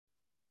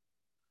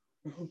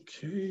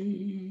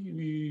Okay,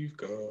 we've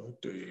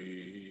got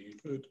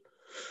David.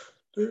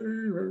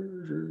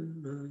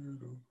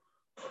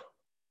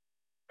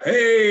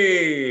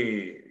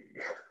 Hey!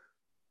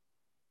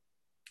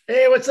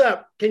 Hey, what's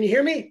up? Can you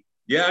hear me?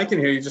 Yeah, I can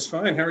hear you just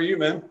fine. How are you,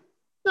 man?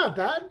 Not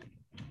bad.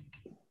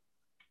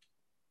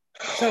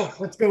 So,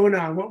 what's going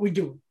on? What we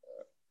doing?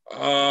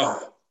 Uh,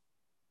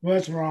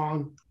 What's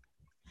wrong?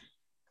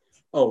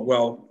 oh,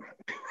 well,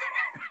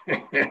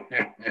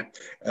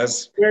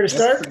 as Where to as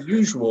per start?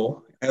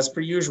 usual,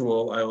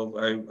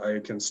 I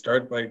can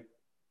start by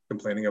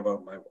complaining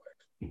about my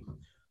wife.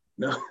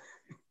 No,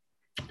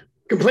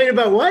 Complain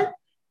about what?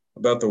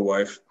 about the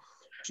wife.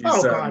 She's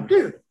Oh God,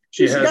 dude.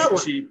 she You has got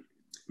one. she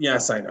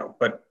yes, I know,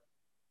 but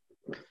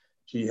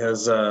she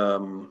has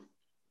ever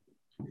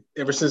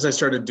since I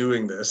started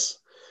doing this,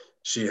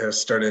 she has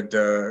started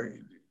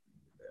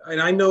and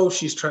I know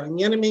she's trying,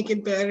 you gotta make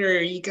it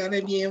better. You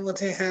gotta be able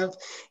to have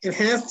it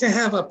has to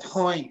have a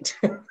point.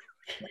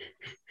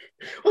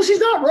 Well, she's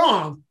not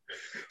wrong.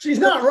 She's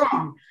not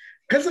wrong.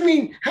 Because I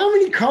mean, how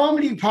many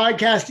comedy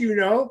podcasts do you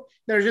know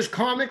that are just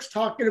comics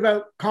talking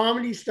about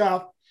comedy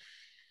stuff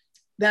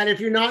that if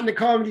you're not in the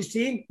comedy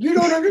scene, you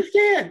don't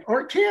understand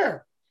or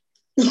care?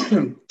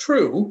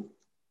 True,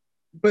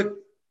 but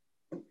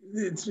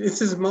it's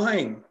his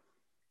mine.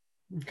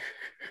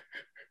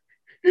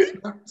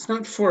 It's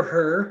not for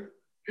her.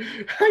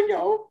 I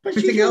know, but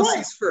she's Everything your else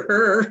wife. is for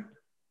her.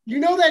 You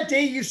know that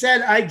day you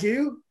said I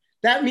do?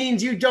 That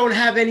means you don't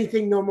have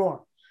anything no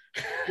more.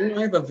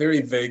 I have a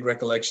very vague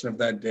recollection of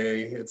that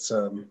day. It's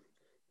a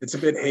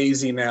bit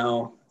hazy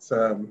now. It's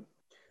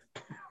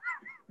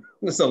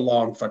a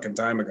long fucking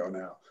time ago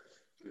now.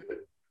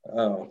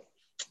 Oh,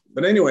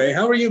 but anyway,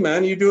 how are you,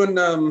 man? Are you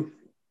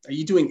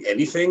doing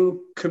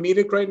anything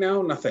comedic right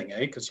now? Nothing,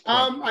 eh? Because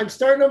I'm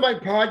starting on my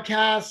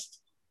podcast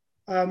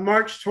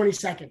March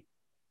 22nd.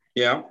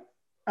 yeah.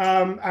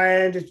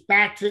 And it's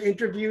back to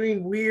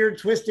interviewing weird,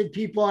 twisted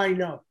people I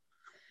know.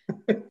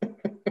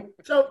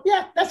 So,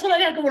 yeah, that's what I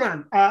got going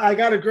on. I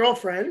got a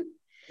girlfriend.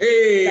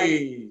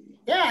 Hey.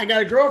 Yeah, I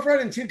got a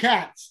girlfriend and two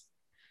cats.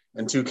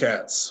 And two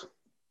cats.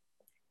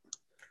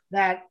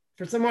 That,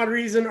 for some odd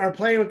reason, are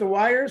playing with the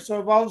wires. So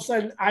if all of a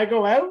sudden I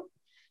go out,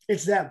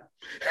 it's them.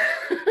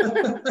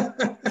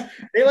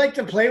 They like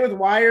to play with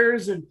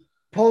wires and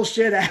pull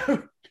shit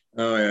out.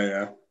 Oh,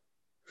 yeah.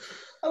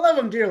 I love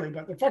them dearly,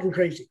 but they're fucking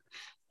crazy.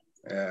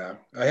 Yeah,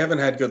 I haven't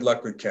had good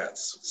luck with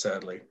cats,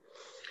 sadly.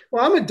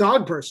 Well, I'm a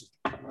dog person,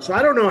 so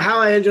I don't know how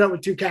I ended up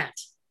with two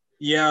cats.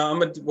 Yeah,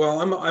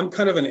 I'm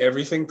kind of an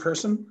everything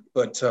person,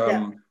 but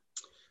Yeah.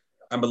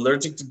 I'm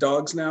allergic to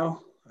dogs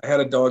now. I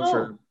had a dog Oh.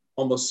 for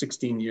almost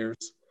 16 years.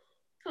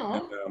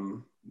 Oh.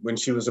 And when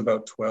she was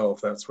about 12,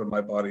 that's when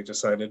my body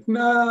decided,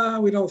 nah,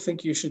 we don't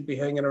think you should be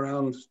hanging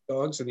around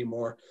dogs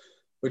anymore,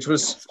 which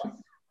was,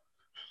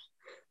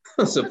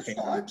 was a pain.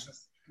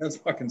 That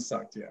fucking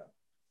sucked, yeah.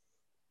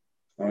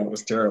 It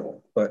was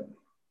terrible.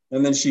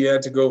 And then she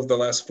had to go for the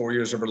last 4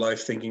 years of her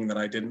life thinking that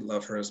I didn't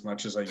love her as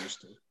much as I used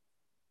to.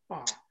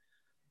 Oh.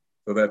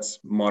 So that's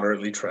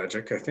moderately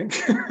tragic, I think.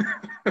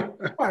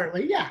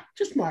 Moderately, yeah,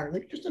 just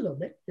moderately, just a little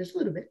bit. Just a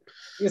little bit.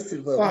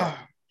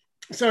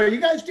 So are you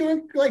guys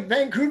doing like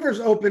Vancouver's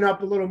open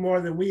up a little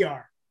more than we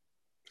are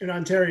in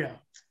Ontario?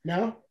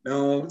 No?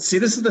 No. See,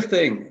 this is the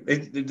thing.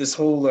 The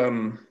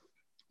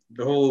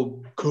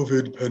whole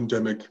COVID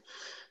pandemic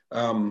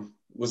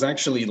was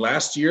actually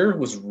last year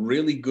was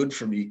really good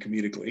for me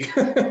comedically.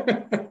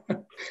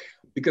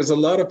 Because a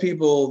lot of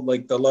people,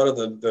 like a lot of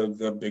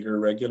the bigger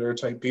regular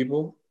type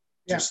people,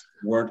 just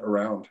weren't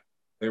around.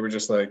 They were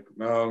just like,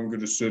 no, I'm going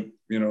to sit,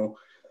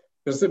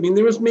 because I mean,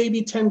 there was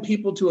maybe 10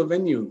 people to a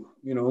venue,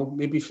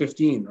 maybe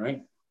 15,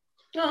 right?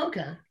 Oh,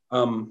 okay.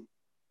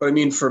 But I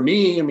mean, for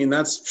me, I mean,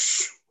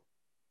 that's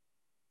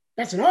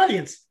an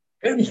audience.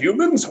 10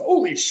 humans,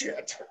 holy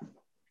shit.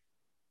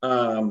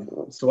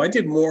 So I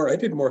did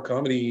more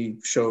comedy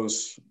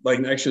shows,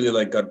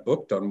 like got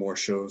booked on more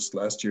shows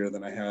last year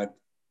than I had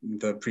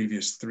the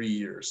previous 3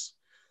 years.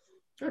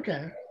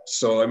 Okay.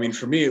 So, I mean,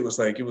 for me, it was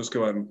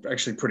going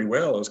actually pretty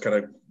well. I was kind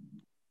of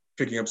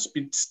picking up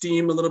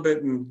steam a little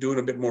bit and doing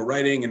a bit more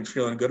writing and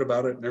feeling good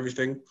about it and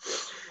everything.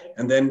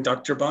 And then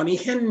Dr. Bonnie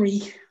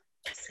Henry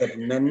said,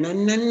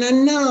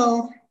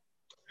 no.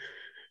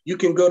 You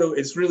can go to,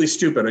 it's really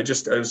stupid.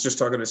 I was just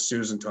talking to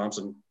Susan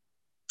Thompson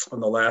on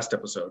the last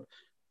episode.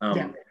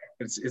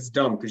 It's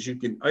dumb because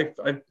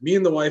me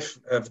and the wife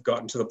have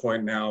gotten to the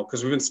point now,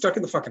 because we've been stuck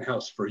in the fucking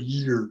house for a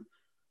year,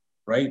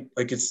 right?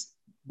 Like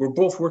we're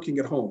both working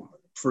at home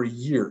for a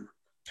year.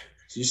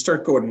 So you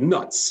start going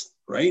nuts,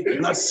 right?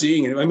 Not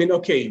seeing it. I mean,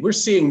 okay, we're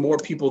seeing more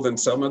people than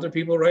some other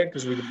people, right?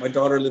 Because my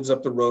daughter lives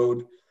up the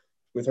road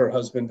with her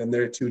husband and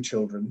their 2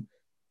 children.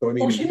 So I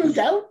mean, she moved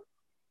out?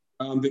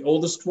 The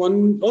oldest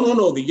one,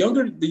 no, the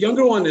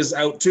younger one is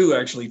out too,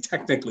 actually,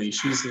 technically.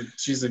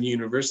 She's in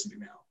university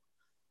now.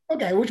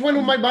 Okay, which one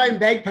am I buying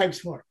bagpipes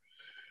for?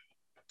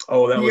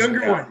 Oh, that the was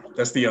younger one.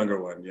 That's the younger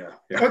one, yeah.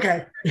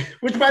 Okay,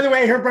 which, by the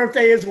way, her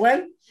birthday is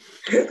when?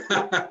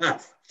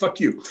 Fuck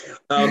you.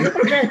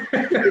 Okay.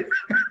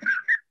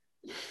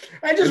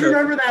 I just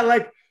remember that,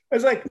 like, I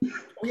was like, oh,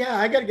 yeah,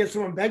 I got to get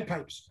someone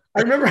bagpipes.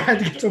 I remember I had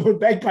to get someone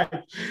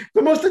bagpipes.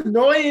 The most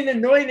annoying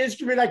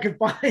instrument I could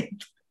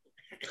find.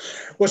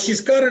 Well,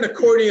 she's got an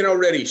accordion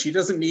already. She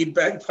doesn't need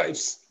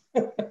bagpipes.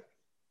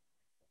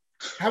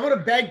 How about a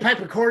bagpipe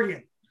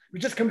accordion? We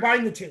just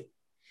combine the two.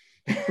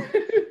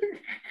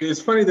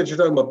 It's funny that you're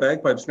talking about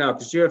bagpipes now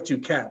because you have two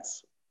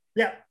cats.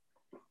 Yeah.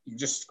 You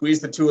just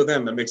squeeze the two of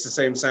them. It makes the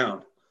same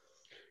sound.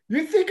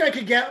 You think I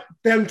could get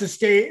them to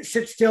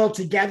sit still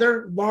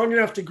together long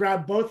enough to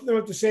grab both of them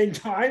at the same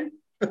time?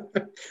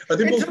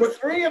 It took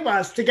 3 of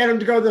us to get them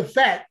to go to the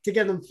vet to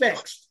get them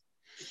fixed.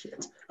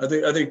 Shit. Are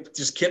they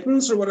just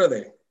kittens or what are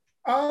they?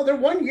 They're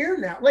 1 year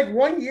now, like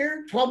 1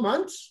 year, 12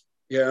 months.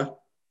 Yeah.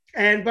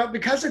 But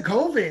because of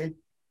COVID,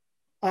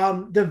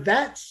 the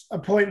vet's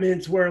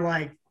appointments were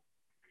like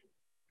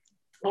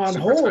on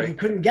hold. You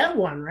couldn't get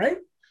one, right?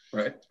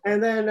 Right.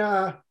 And then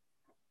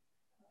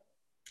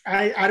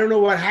I don't know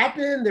what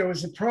happened. There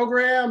was a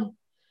program.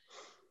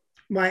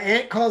 My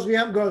aunt calls me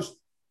up and goes,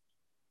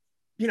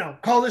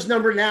 call this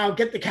number now,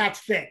 get the cats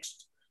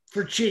fixed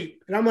for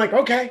cheap. And I'm like,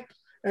 okay.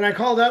 And I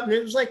called up and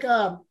it was like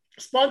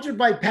sponsored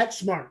by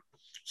PetSmart.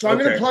 So I'm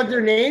going to plug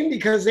their name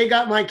because they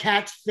got my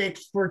cats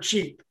fixed for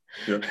cheap.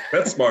 Yeah.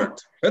 PetSmart.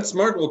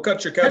 PetSmart will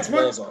cut your cat's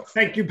balls off.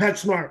 Thank you,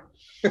 PetSmart.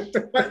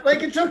 But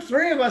like it took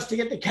 3 of us to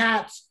get the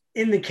cats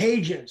in the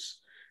cages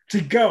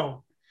to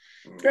go.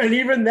 And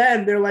even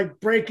then they're like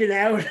breaking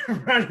out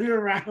and running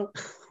around.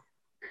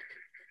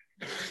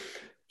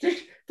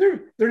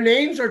 Their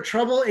names are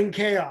Trouble and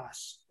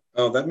Chaos.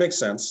 Oh, that makes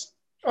sense.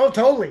 Oh,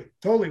 totally.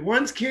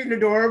 One's cute and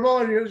adorable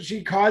and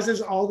she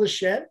causes all the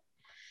shit.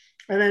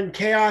 And then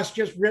Chaos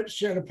just rips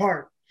shit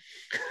apart.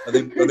 Are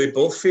they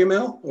both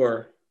female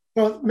or?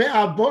 Both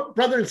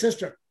brother and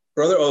sister.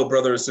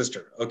 Brother and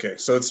sister. Okay,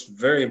 so it's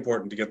very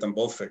important to get them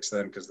both fixed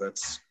then, because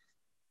that's.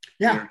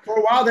 Yeah, weird. For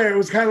a while there, it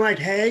was kind of like,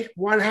 hey,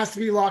 one has to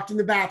be locked in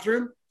the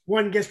bathroom,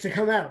 one gets to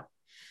come out.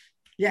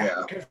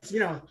 Yeah, because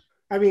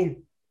I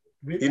mean,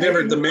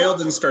 the male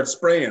didn't start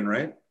spraying,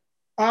 right?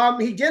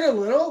 He did a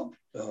little,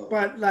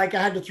 but like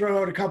I had to throw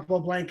out a couple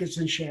of blankets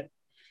and shit.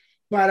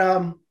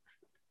 But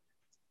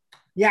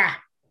yeah,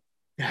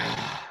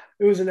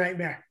 it was a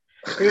nightmare.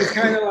 It was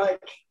kind of like.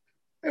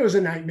 It was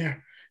a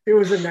nightmare.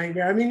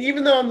 I mean,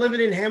 even though I'm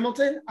living in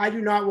Hamilton, I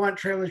do not want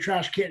trailer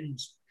trash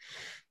kittens.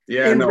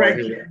 Yeah, no, I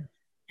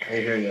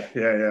hear you.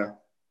 Yeah.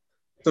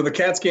 So the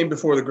cats came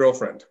before the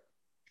girlfriend?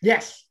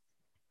 Yes.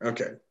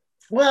 Okay.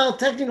 Well,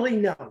 technically,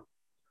 no.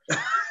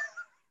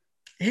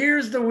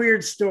 Here's the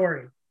weird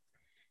story.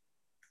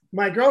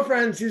 My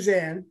girlfriend,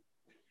 Suzanne,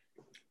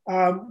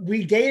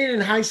 we dated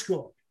in high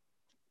school.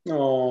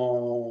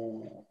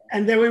 Oh.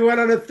 And then we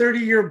went on a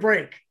 30-year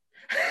break.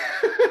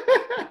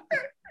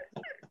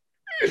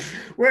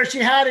 Where she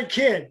had a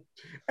kid.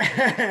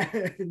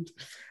 And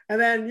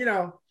then,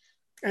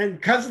 and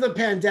because of the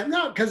pandemic,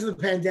 not because of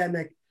the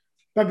pandemic,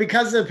 but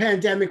because of the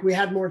pandemic, we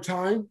had more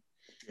time.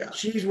 Yeah.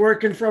 She's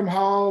working from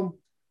home.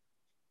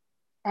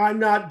 I'm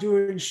not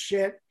doing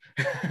shit.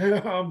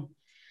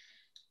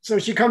 So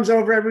she comes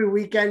over every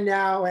weekend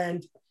now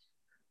and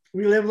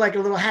we live like a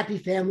little happy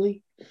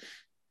family.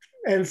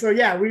 And so,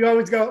 yeah, we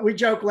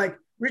joke like,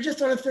 we're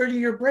just on a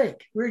 30-year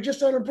break. We're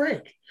just on a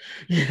break,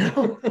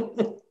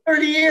 30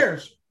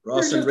 years.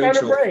 Ross we're and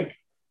just Rachel. on a break.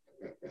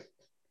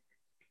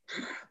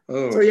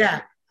 Oh. So,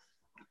 yeah.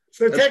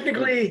 So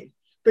technically,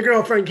 the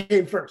girlfriend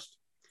came first.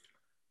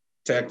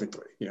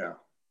 Technically, yeah.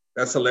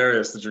 That's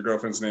hilarious that your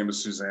girlfriend's name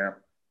is Suzanne.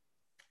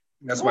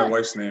 That's my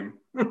wife's name.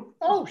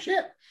 Oh,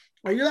 shit.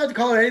 Are you allowed to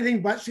call her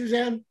anything but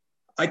Suzanne?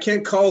 I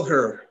can't call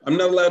her. I'm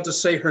not allowed to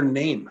say her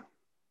name.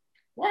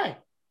 Why?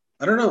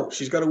 I don't know.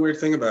 She's got a weird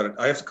thing about it.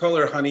 I have to call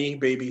her honey,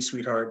 baby,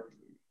 sweetheart,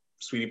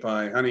 sweetie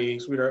pie, honey,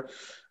 sweetheart.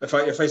 If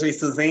I say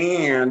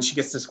Suzanne, she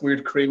gets this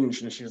weird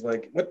cringe and she's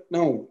like, what?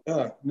 No.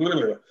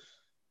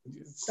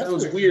 It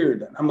sounds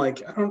weird. I'm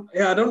like,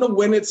 I don't know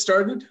when it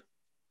started,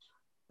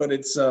 but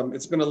it's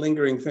been a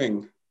lingering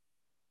thing.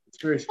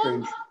 It's very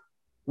strange.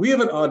 We have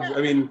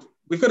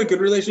we've got a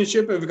good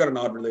relationship, but we've got an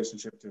odd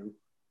relationship too.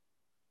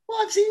 Well,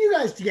 I've seen you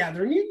guys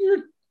together and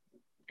you're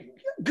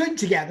good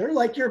together.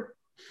 Like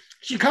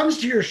she comes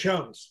to your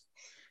shows.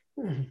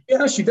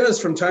 Yeah, she does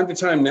from time to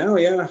time now.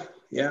 Yeah.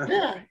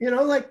 Yeah.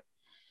 Like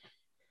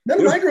none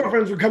of my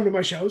girlfriends would come to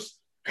my shows.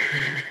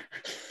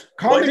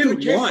 Comics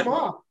would chase them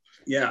off.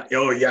 Yeah.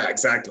 Oh, yeah,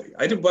 exactly.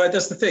 But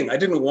that's the thing.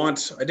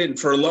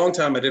 For a long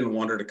time, I didn't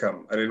want her to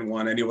come. I didn't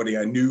want anybody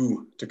I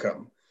knew to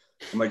come.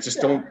 I'm like, I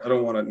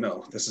don't want to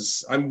know.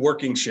 I'm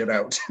working shit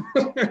out.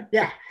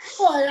 Yeah.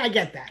 Well, I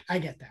get that.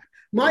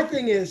 My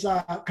thing is,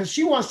 because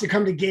she wants to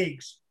come to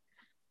gigs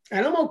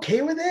and I'm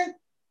okay with it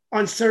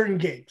on certain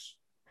gigs.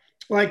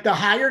 Like the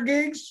higher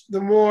gigs,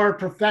 the more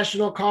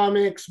professional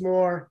comics,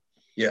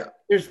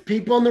 there's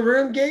people in the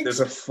room gigs. There's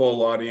a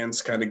full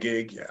audience kind of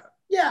gig. Yeah.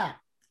 Yeah.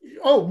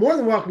 Oh, more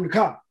than welcome to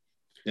come.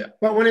 Yeah.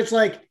 But when it's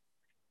like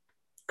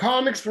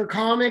comics for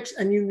comics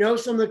and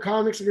some of the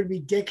comics are going to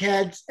be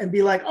dickheads and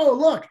be like, oh,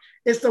 look,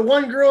 it's the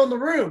one girl in the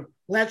room.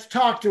 Let's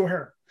talk to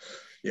her.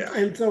 Yeah.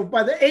 And so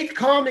by the 8th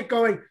comic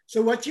going,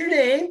 so what's your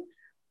name?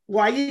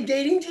 why are you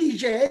dating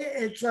TJ?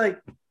 It's like,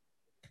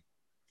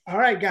 all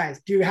right, guys,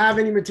 do you have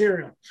any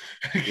material?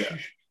 Yeah.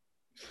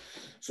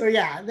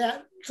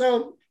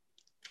 So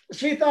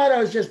she thought I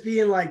was just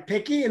being like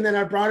picky, and then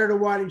I brought her to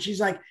one, and she's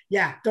like,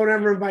 yeah, don't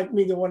ever invite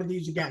me to one of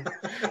these again.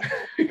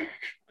 And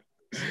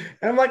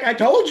I'm like, I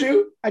told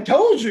you.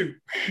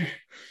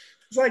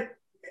 It's like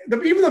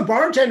even the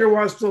bartender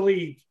wants to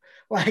leave.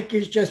 Like,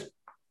 it's just,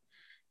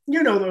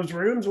 those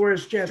rooms where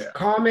it's just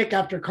comic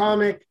after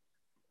comic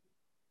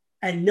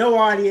and no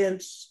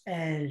audience,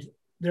 and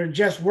they're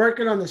just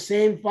working on the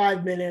same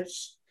 5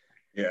 minutes.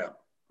 Yeah.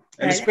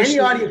 And any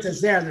audience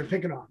that's there, they're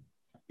picking on.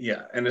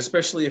 Yeah. And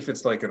especially if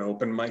it's like an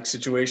open mic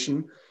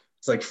situation,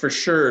 it's like, for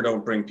sure,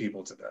 don't bring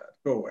people to that.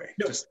 Go away.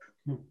 No. Just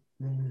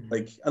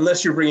like,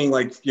 unless you're bringing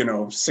like,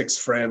 6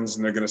 friends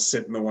and they're going to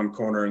sit in the one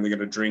corner and they're going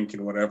to drink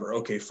and whatever.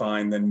 Okay,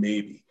 fine. Then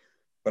maybe.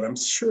 But I'm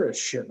sure as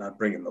shit not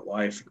bringing the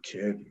wife and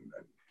kid and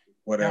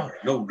whatever.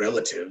 No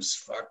relatives.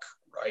 Fuck.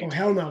 Right. Oh,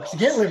 hell no. You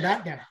can't live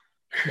that down.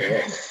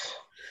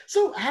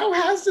 So how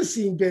has the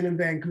scene been in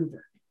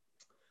Vancouver?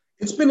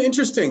 It's been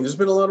interesting. There's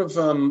been a lot of,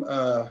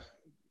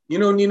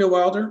 Nina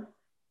Wilder?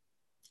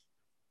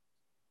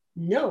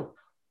 No.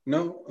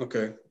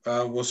 Okay.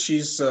 Well, she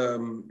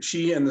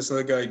and this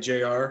other guy,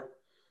 JR,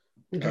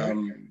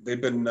 they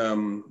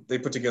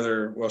put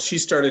together, well, she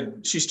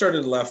started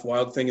the Laugh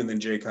Wild thing, and then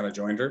Jay kind of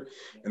joined her,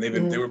 and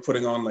they were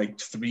putting on like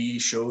 3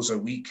 shows a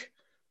week.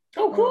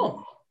 Oh,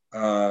 cool.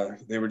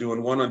 They were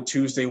doing one on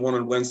Tuesday, one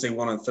on Wednesday,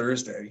 one on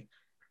Thursday.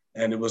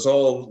 And it was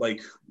all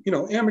like,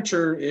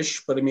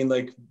 amateur-ish, but I mean,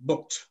 like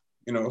booked,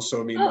 so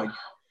I mean, like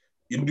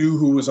you knew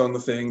who was on the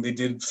thing. They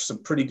did some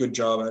pretty good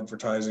job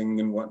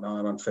advertising and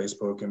whatnot on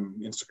Facebook and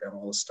Instagram,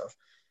 all this stuff.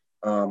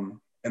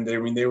 And they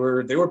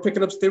were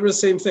picking up, they were the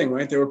same thing,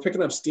 right? They were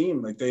picking up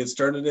steam. Like they had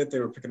started it,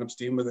 they were picking up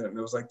steam with it. And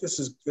it was like, this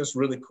is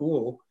really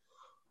cool.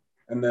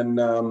 And then,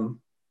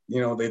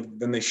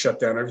 they shut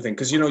down everything.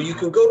 Cause you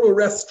can go to a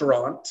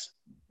restaurant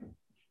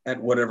at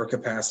whatever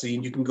capacity,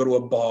 and you can go to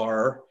a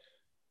bar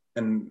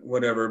and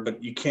whatever,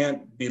 but you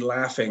can't be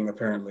laughing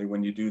apparently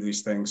when you do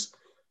these things.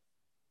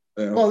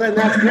 Well, then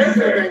that's great for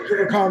the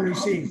Vancouver comedy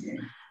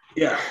scene.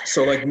 Yeah.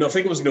 So like, no, I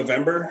think it was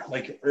November,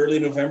 like early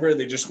November,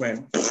 they just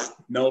went,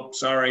 nope,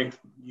 sorry,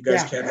 you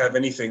guys can't have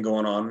anything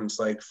going on. And it's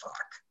like, fuck.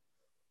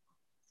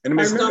 And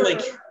it's not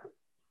like.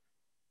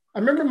 I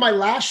remember my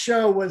last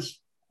show was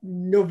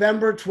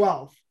November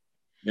 12th.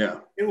 Yeah.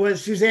 It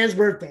was Suzanne's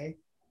birthday.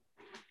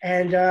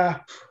 And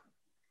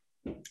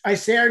I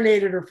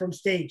serenaded her from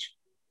stage.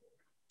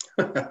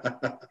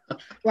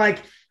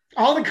 Like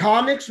all the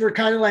comics were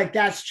kind of like,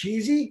 that's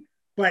cheesy,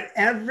 but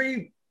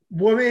every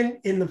woman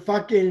in the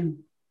fucking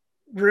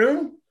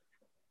room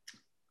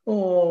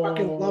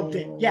fucking loved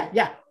it.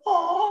 Yeah.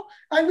 Oh,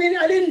 I mean,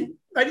 I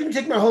didn't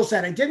take my whole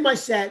set. I did my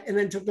set and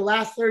then took the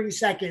last 30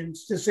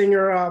 seconds to sing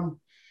her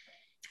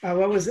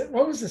what was it?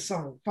 What was the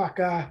song? Fuck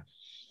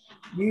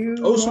you.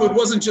 Oh, so it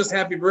wasn't just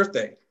Happy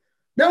Birthday.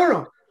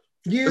 No.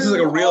 This is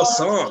like a real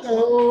song.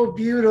 So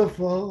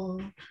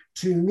beautiful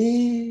to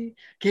me,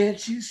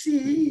 can't you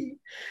see?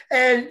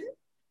 And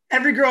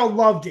every girl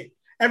loved it.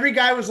 Every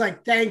guy was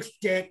like, thanks,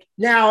 Dick.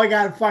 Now I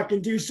gotta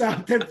fucking do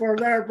something for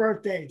their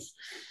birthdays.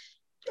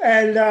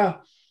 And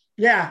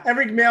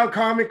every male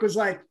comic was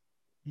like,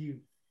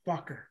 you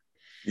fucker.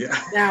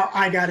 Yeah. Now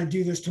I gotta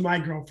do this to my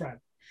girlfriend.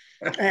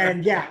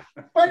 And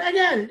but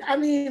again, I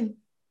mean,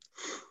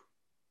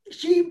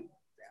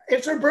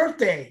 it's her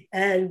birthday,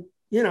 and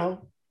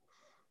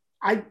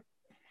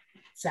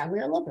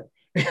sadly I love her.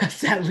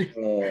 Sadly.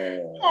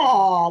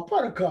 Oh,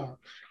 Buttercup.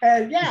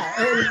 And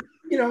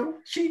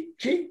she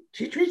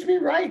treats me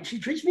right. She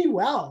treats me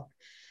well.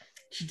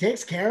 She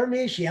takes care of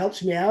me. She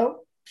helps me out.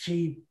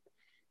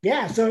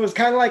 So it was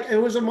kind of like, it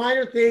was a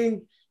minor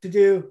thing to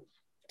do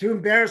to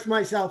embarrass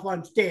myself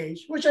on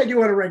stage, which I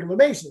do on a regular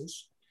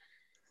basis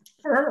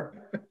for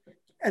her.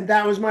 And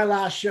that was my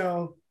last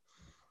show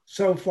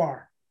so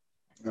far.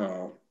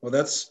 Oh, well,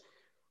 that's,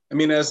 I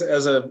mean, as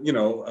a,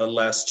 a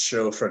last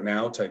show for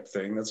now type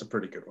thing, that's a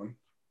pretty good one.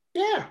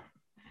 Yeah.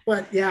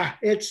 But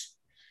it's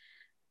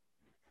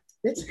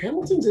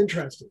Hamilton's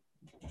interesting.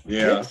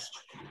 Yeah.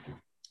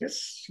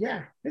 It's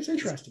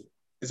interesting.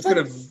 It's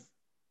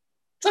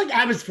like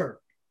Abbotsford.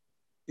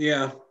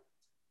 Yeah.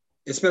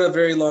 It's been a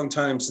very long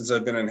time since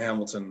I've been in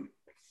Hamilton.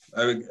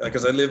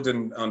 Because I lived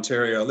in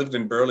Ontario. I lived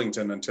in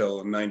Burlington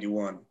until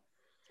 91.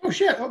 Oh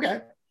shit.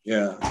 Okay.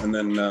 Yeah. And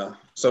then,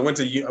 so I went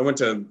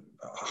to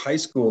high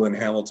school in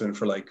Hamilton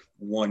for like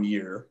 1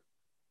 year.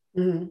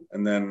 Mm-hmm.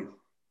 And then,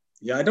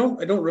 I don't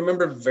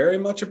remember very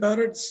much about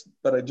it,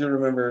 but I do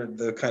remember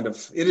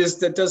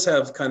that does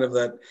have kind of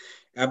that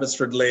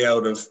Abbotsford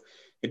layout of,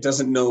 it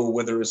doesn't know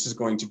whether this is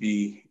going to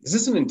be, is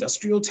this an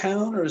industrial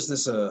town or is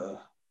this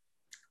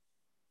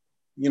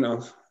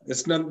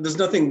there's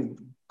nothing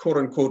quote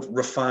unquote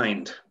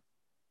refined.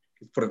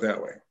 Let's put it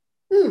that way.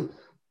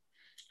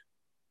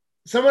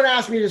 Someone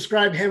asked me to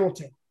describe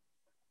Hamilton,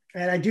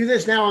 and I do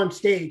this now on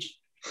stage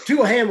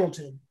to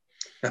Hamilton.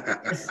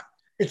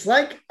 It's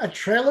like a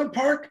trailer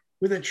park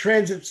with a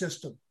transit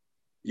system.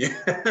 Yeah.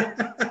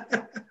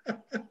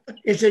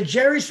 It's a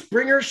Jerry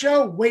Springer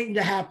show waiting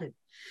to happen.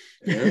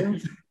 Yeah.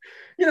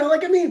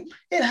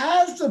 It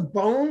has the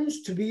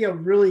bones to be a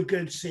really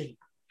good scene.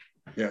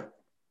 Yeah.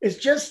 It's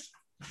just,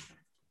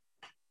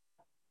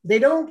 I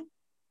don't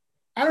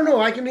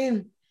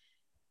know.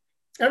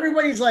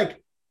 Everybody's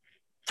like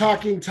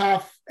talking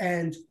tough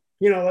and,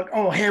 like,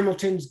 oh,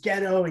 Hamilton's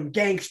ghetto and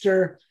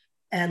gangster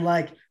and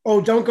like,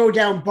 oh, don't go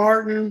down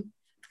Barton.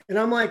 And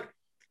I'm like,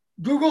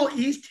 Google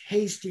East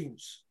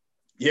Hastings.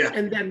 Yeah.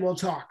 And then we'll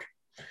talk.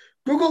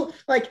 Google,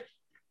 like,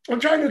 I'm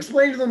trying to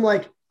explain to them,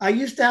 like, I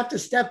used to have to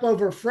step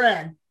over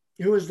Fred,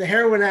 who was the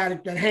heroin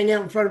addict that hang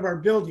out in front of our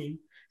building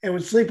and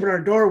would sleep in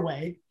our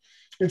doorway.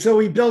 And so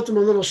we built him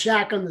a little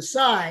shack on the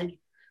side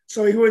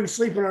so he wouldn't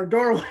sleep in our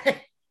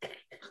doorway.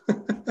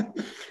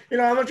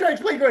 I'm trying to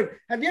explain, going,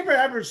 have you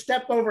ever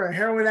stepped over a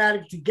heroin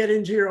addict to get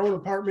into your own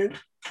apartment?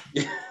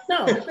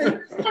 No,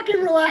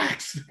 fucking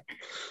relax.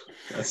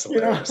 That's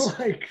hilarious.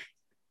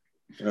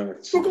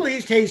 Google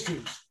East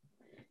Hastings,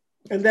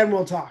 and then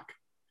we'll talk.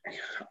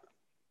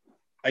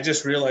 I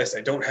just realized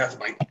I don't have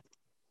my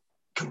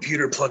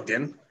computer plugged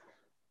in.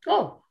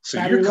 Oh,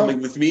 so you're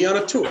coming with me on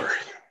a tour.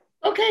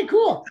 Okay,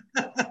 cool.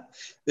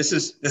 This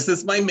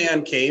is my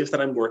man cave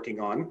that I'm working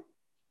on.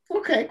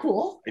 Okay,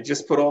 cool. I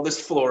just put all this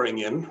flooring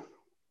in.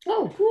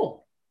 Oh,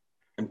 cool.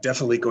 I'm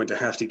definitely going to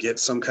have to get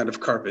some kind of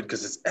carpet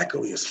because it's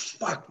echoey as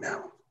fuck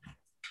now.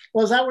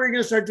 Well, is that where you're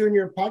going to start doing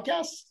your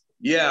podcast?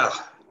 Yeah.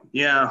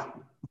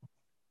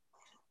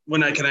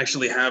 When I can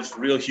actually have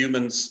real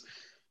humans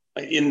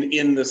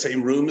in the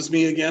same room as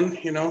me again,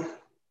 Well,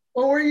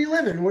 where are you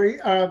living? Where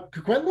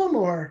Coquitlam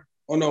or?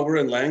 Oh no, we're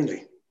in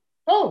Langley.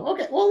 Oh,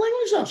 okay. Well,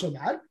 Langley's not so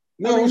bad.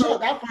 No, it's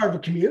not that far of a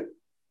commute.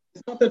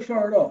 It's not that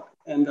far at all.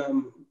 And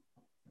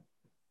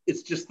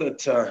it's just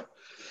that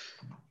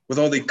with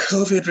all the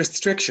COVID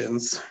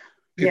restrictions,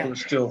 people are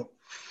still.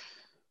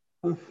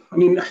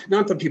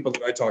 Not the people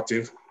that I talk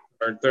to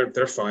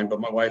they're fine, but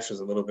my wife is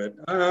a little bit.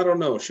 I don't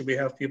know. Should we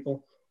have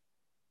people?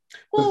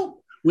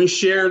 Well, we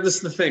share. This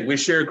is the thing. We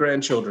share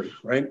grandchildren,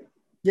 right?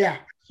 Yeah.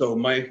 So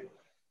my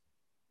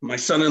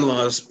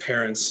son-in-law's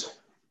parents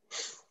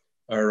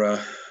are a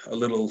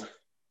little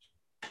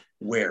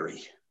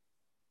wary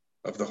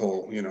of the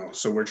whole,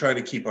 so we're trying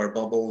to keep our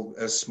bubble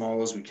as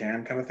small as we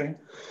can, kind of thing.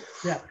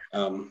 Yeah.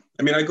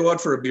 I go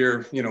out for a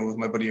beer, with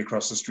my buddy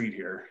across the street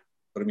here,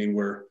 but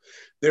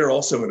they're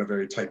also in a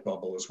very tight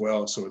bubble as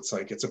well. So it's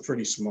like, it's a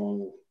pretty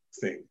small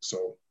thing.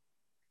 So.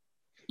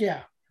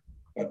 Yeah.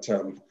 But,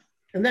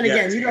 and then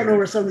again, you don't know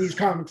where some of these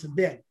comics have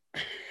been.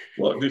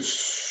 Well,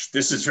 this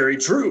is very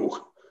true.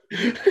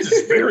 This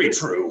is very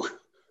true.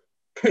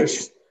 I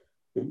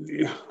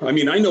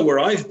know where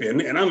I've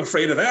been, and I'm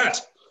afraid of that.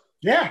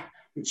 Yeah.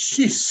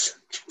 Jeez,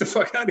 get the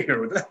fuck out of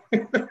here with that.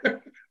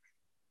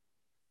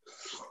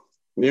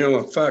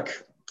 Fuck.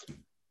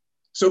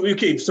 So,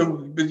 okay,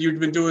 but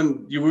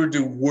you were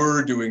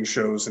doing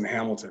shows in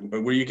Hamilton,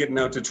 but were you getting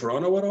out to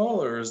Toronto at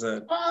all, or is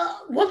that?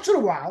 Once in a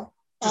while.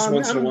 Just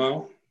once in a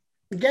while?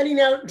 Getting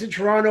out to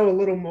Toronto a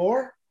little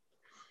more.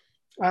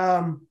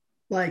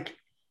 Like,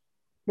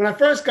 when I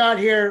first got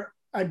here,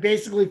 I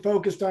basically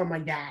focused on my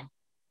dad.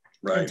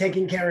 Right. And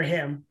taking care of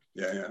him.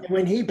 Yeah. And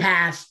when he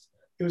passed,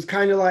 it was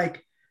kind of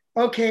like,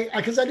 okay,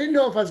 because I didn't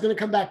know if I was going to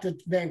come back to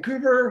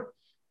Vancouver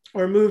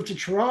or move to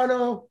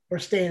Toronto or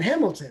stay in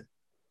Hamilton.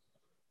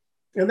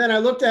 And then I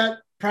looked at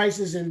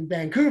prices in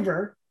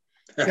Vancouver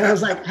and I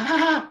was like,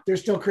 they're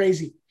still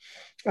crazy.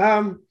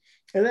 And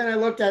then I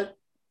looked at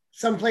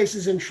some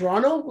places in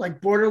Toronto, like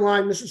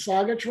borderline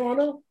Mississauga,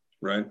 Toronto.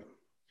 Right.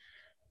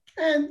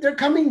 And they're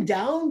coming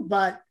down,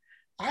 but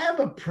I have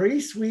a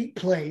pretty sweet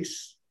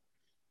place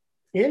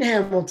in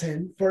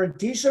Hamilton for a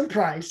decent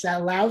price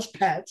that allows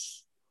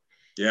pets.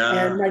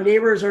 Yeah. And my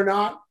neighbors are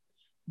not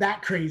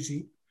that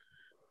crazy.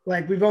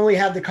 Like, we've only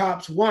had the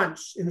cops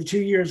once in the 2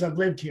 years I've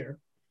lived here.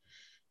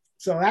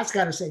 So that's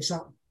got to say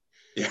something.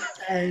 Yeah.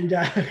 And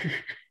that's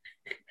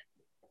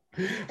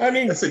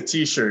a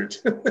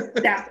t-shirt.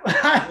 Yeah.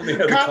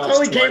 Cops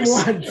only came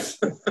once.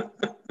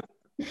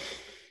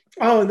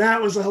 Oh, and that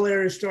was a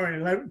hilarious story.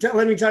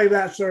 Let me tell you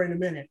that story in a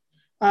minute.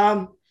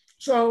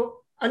 So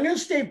I'm going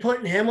to stay put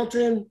in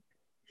Hamilton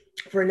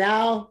for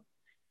now,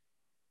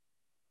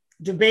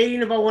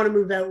 debating if I want to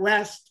move out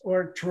west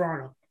or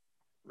Toronto.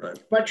 Right.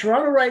 But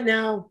Toronto right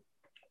now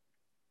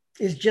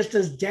is just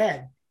as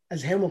dead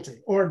as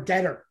Hamilton, or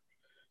deader,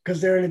 because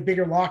they're in a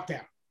bigger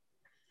lockdown.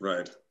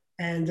 Right.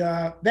 And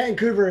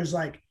Vancouver is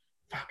like,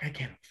 fuck, I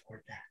can't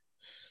afford that.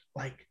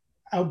 Like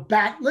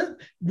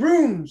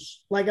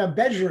rooms, like a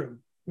bedroom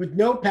with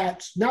no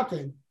pets,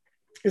 nothing,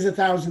 is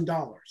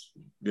 $1,000.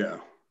 Yeah.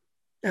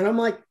 And I'm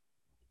like,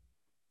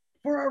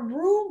 for a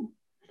room?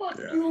 Fuck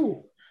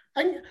you.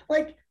 I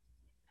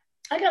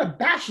got a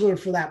bachelor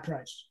for that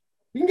price.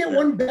 You can get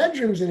one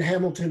bedrooms in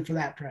Hamilton for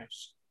that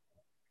price.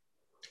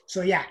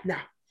 So yeah, nah.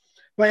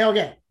 But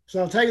okay,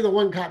 so I'll tell you the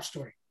one cop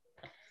story.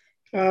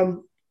 I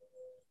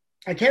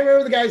can't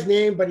remember the guy's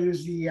name, but he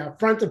was the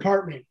front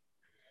department.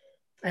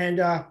 And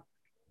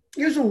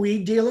he was a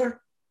weed dealer,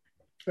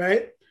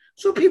 right?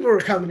 So people were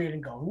coming in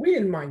and going. We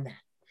didn't mind that,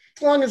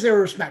 as long as they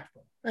were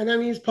respectful. And I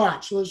mean, it's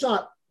pot, so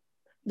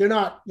they're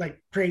not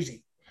like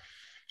crazy.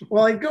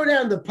 Well, I'd go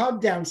down to the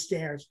pub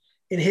downstairs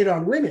and hit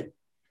on women.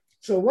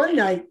 So one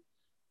night,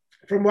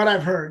 from what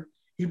I've heard,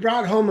 he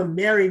brought home a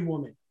married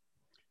woman.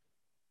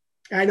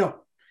 I know.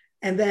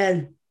 And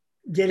then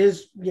did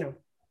his, the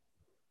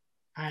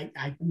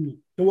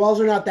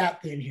walls are not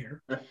that thin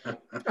here.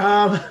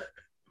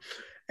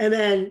 And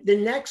then the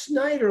next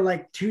night or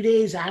like 2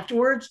 days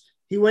afterwards,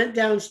 he went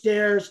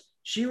downstairs.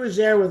 She was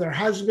there with her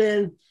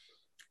husband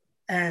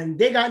and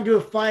they got into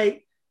a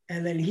fight.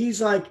 And then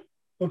he's like,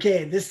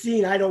 okay, this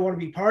scene I don't want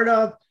to be part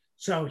of.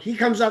 So he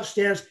comes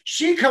upstairs.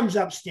 She comes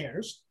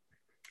upstairs,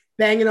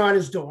 banging on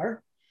his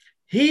door.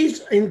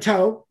 He's in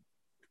tow,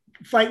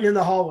 fighting in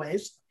the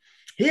hallways.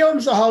 He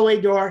opens the hallway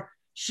door.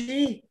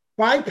 She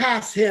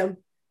bypasses him,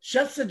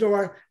 shuts the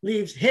door,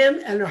 leaves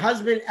him and her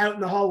husband out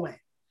in the hallway.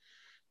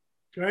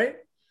 Right?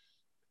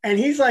 And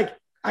he's like,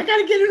 I got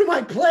to get into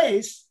my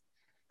place.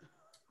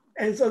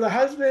 And so the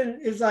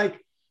husband is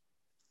like,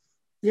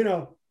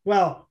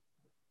 well,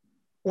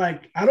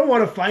 like, I don't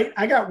want to fight.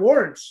 I got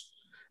warrants.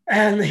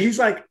 And he's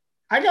like,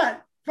 I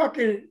got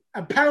fucking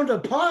a pound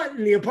of pot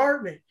in the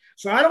apartment.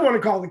 So I don't want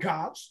to call the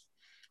cops.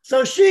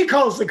 So she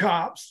calls the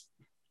cops.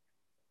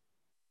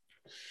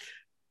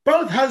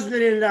 Both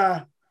husband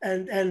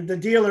and the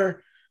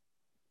dealer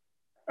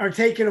are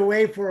taken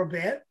away for a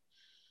bit.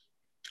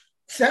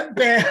 Set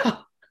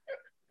bail.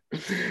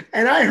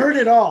 And I heard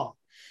it all.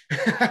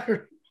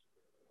 I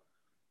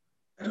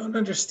don't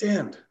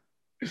understand.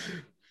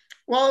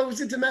 Well, it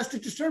was a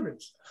domestic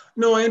disturbance.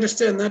 No, I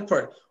understand that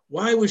part.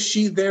 Why was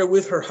she there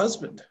with her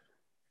husband?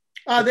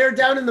 They're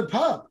down in the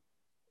pub.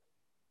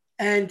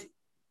 And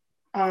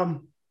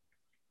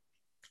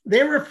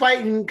they were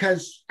fighting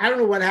because I don't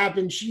know what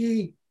happened.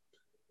 She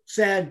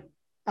said,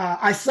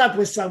 I slept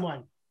with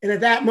someone. And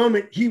at that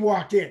moment, he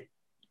walked in.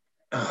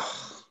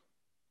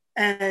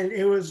 And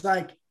it was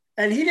like,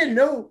 and he didn't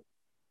know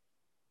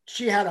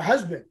she had a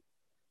husband.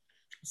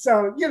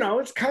 So,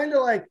 it's kind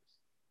of like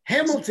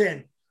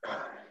Hamilton.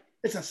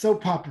 It's a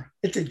soap opera.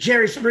 It's a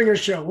Jerry Springer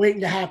show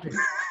waiting to happen.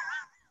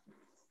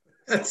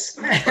 And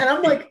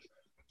I'm like,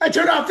 I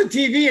turn off the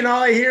TV and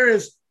all I hear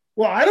is,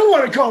 well, I don't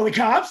want to call the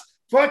cops.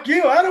 Fuck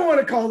you. I don't want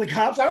to call the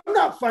cops. I'm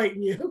not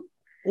fighting you.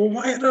 Well,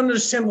 I don't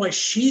understand why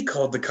she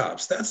called the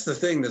cops. That's the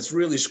thing that's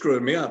really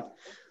screwing me up.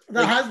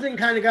 The husband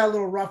kind of got a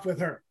little rough with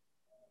her.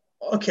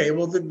 Okay,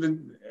 well,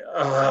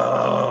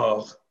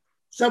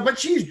 So, but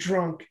she's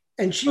drunk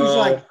and she's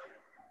like,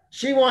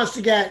 she wants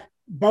to get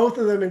both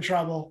of them in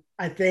trouble,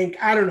 I think.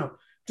 I don't know.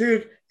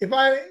 Dude,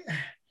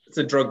 it's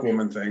a drunk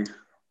woman thing.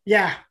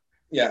 Yeah.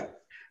 Yeah.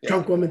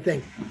 Drunk woman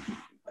thing.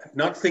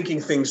 Not thinking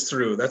things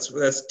through.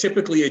 That's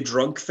typically a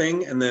drunk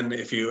thing. And then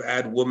if you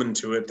add woman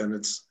to it, then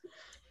it's,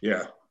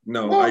 yeah.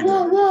 No.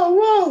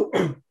 Whoa.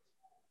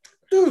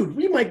 Dude,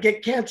 we might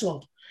get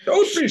canceled.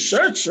 Don't be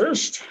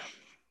sexist.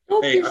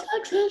 Don't be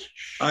sexist.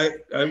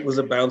 I was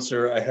a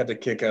bouncer. I had to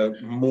kick out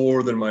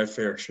more than my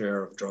fair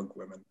share of drunk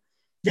women.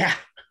 Yeah.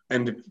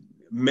 And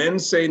men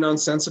say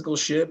nonsensical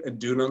shit and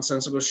do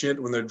nonsensical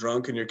shit when they're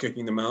drunk and you're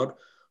kicking them out.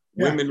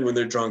 Yeah. Women, when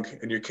they're drunk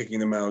and you're kicking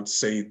them out,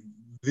 say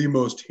the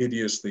most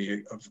hideous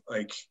thing of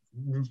like,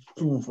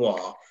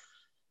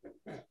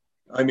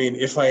 I mean,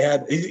 if I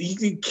had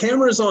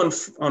cameras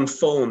on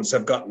phones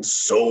have gotten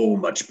so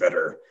much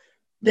better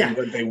than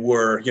what they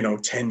were,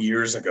 10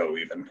 years ago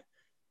even.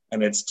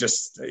 And it's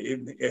just,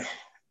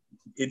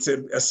 it's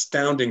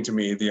astounding to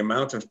me the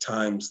amount of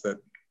times that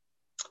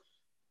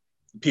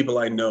people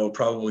I know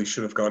probably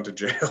should have gone to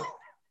jail.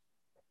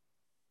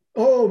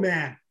 Oh,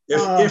 man.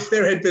 If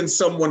there had been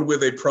someone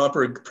with a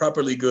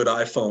properly good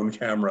iPhone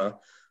camera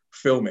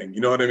filming,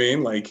 you know what I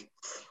mean? Like,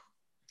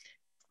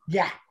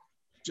 yeah.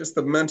 Just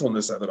the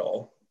mentalness of it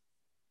all.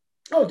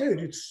 Oh, dude,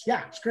 it's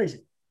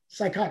crazy.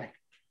 Psychotic.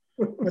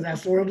 But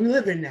that's the world we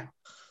live in now.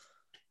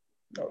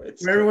 No,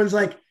 it's where everyone's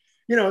like,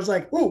 it's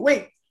like, oh,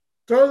 wait,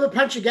 throw the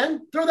punch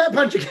again. Throw that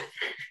punch again.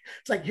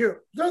 It's like,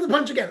 here, throw the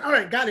punch again. All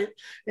right, got it.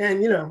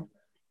 And,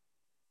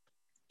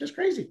 just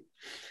crazy.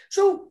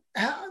 So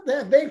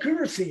the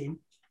Vancouver scene,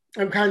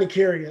 I'm kind of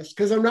curious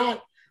because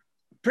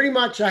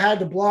I had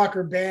to block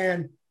or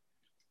ban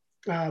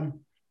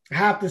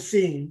half the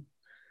scene.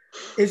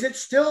 Is it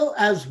still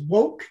as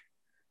woke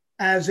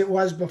as it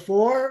was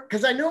before?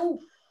 Because I know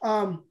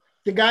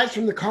the guys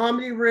from the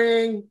Comedy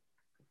Ring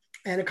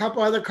and a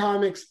couple other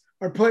comics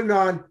are putting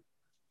on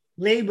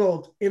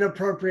labeled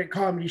inappropriate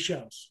comedy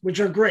shows, which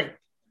are great.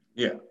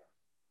 Yeah.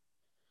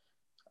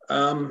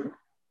 Do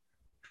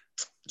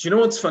you know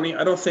what's funny?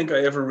 I don't think I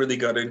ever really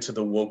got into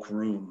the woke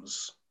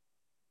rooms.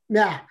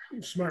 Yeah,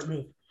 smart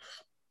move.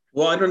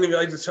 Well, I don't even.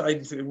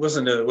 It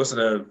wasn't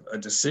a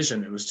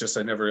decision. It was just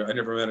I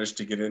never managed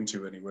to get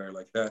into anywhere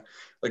like that.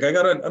 Like I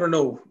don't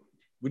know.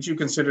 Would you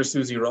consider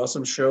Susie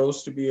Rossum's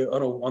shows to be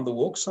on the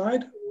woke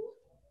side?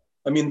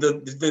 I mean,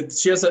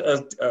 she has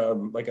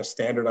a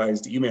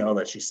standardized email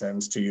that she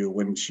sends to you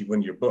when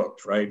you're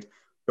booked, right?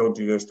 Don't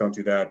do this, don't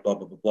do that, blah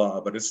blah blah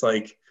blah. But it's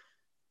like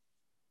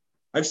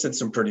I've said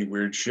some pretty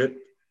weird shit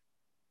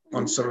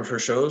on some of her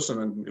shows,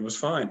 and it was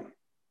fine.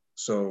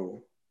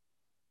 So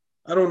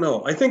I don't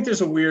know. I think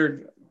there's a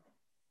weird.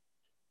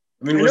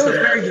 I mean, I was know it's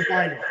there? very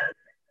divided.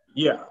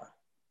 Yeah.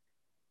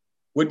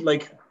 Would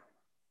like.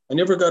 I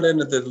never got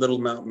into the Little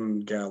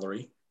Mountain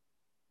Gallery.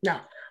 No,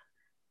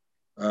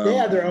 they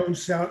had their Um,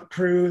 own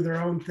crew,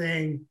 their own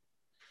thing.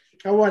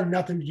 I wanted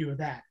nothing to do with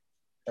that.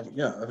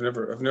 yeah, I've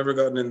never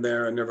gotten in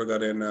there. I never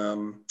got in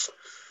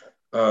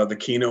the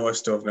Kino. I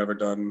still have never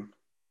done.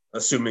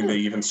 Assuming they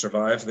even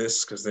survived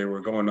this because they were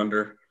going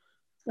under.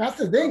 That's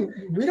the thing.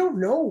 We don't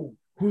know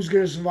who's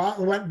going to survive,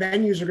 what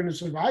venues are going to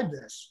survive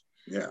this.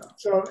 Yeah.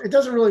 So it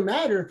doesn't really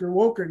matter if you're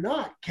woke or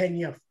not.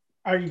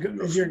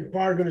 Is your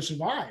bar going to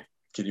survive?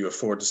 Can you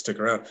afford to stick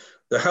around?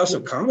 The House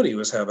of Comedy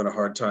was having a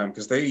hard time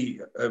because they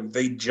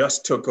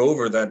just took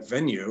over that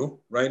venue,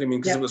 right? I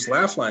mean, because it was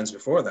Laugh Lines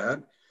before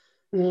that.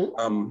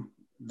 Mm-hmm.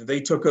 They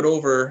took it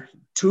over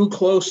too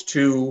close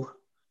to,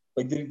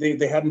 like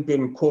they hadn't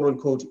been quote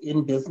unquote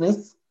in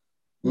business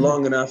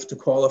long enough to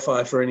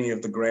qualify for any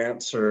of the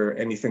grants or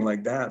anything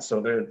like that.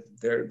 So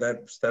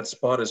that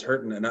spot is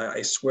hurting. And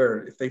I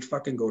swear, if they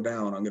fucking go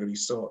down, I'm going to be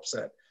so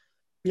upset.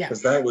 Yeah.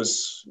 Because that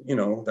was,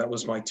 that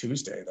was my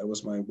Tuesday. That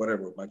was my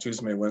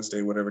Tuesday,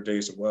 Wednesday, whatever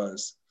days it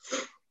was.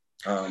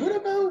 What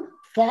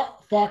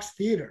about Fox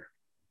Theater?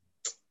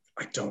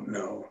 I don't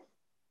know.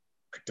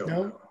 I don't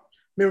know.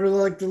 Remember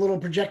like the little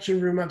projection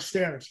room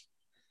upstairs?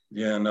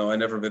 Yeah, no, I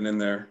never been in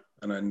there.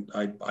 And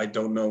I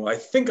don't know. I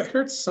think I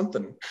heard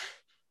something.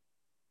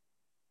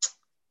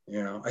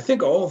 Yeah, I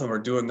think all of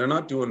them they're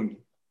not doing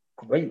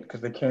great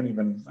because they can't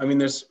even,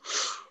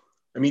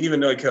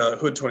 even like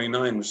Hood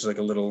 29, which is like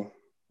a little,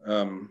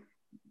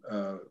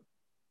 it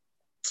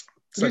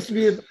used to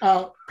be a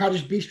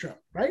Cottage Bistro,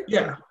 right?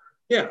 Yeah.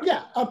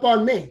 Yeah, up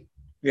on Main.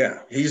 Yeah,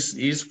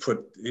 he's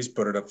put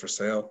it up for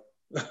sale.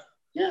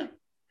 Yeah.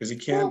 Because he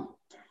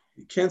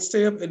can't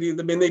stay up. I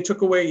mean, they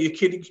took away, you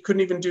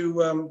couldn't even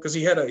do, because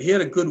he had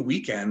a good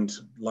weekend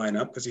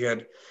lineup because he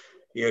had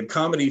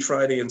comedy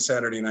Friday and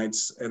Saturday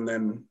nights, and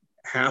then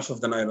half of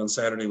the night on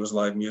Saturday was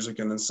live music,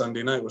 and then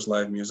Sunday night was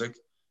live music,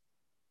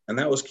 and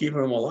that was keeping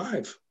him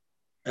alive.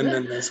 And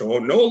then they said, "Oh,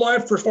 no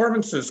live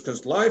performances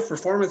because live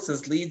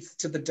performances leads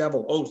to the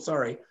devil." Oh,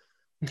 sorry,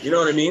 you know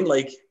what I mean?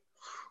 Like,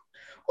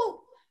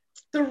 well,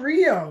 the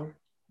Rio,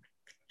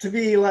 to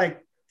be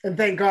like, and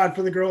thank God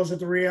for the girls at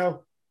the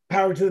Rio,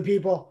 power to the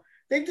people.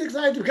 They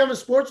decided to become a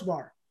sports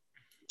bar.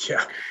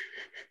 Yeah,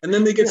 and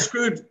then they get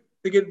screwed.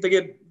 They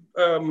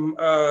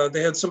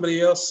had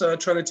somebody else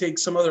trying to take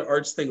some other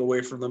arts thing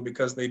away from them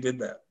because they did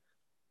that.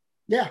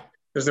 Yeah.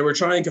 Because they were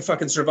trying to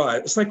fucking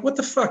survive. It's like, what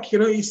the fuck?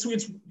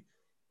 It's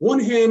one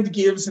hand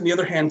gives and the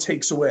other hand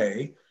takes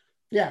away.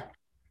 Yeah.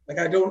 Like,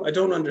 I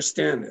don't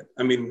understand it.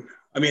 I mean,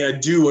 I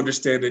do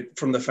understand it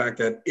from the fact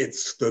that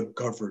it's the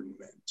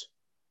government.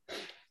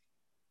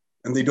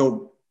 And they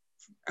don't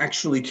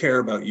actually care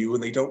about you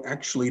and they don't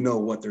actually know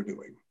what they're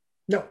doing.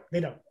 No, they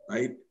don't.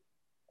 Right?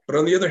 But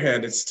on the other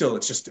hand, it's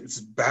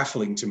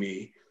baffling to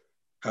me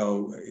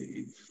how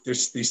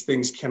these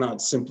things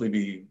cannot simply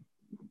be.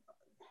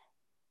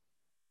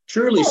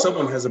 Surely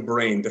someone has a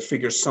brain to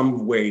figure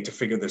some way to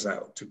figure this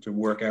out, to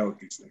work out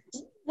these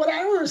things. What I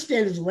don't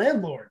understand is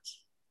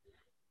landlords.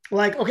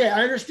 Like, okay,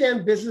 I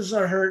understand businesses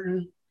are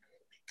hurting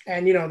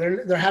and,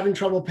 they're having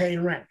trouble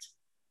paying rent.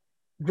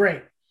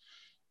 Great.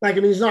 Like,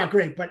 it's not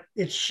great, but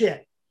it's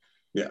shit.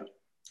 Yeah.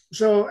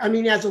 So,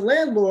 as a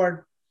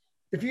landlord,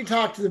 if you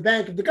talk to the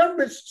bank, if the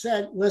government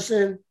said,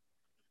 listen,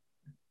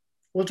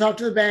 we'll talk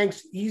to the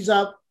banks, ease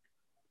up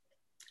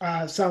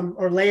some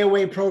or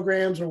layaway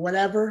programs or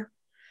whatever.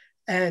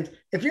 And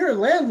if you're a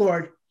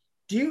landlord,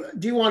 do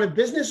you want a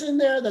business in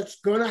there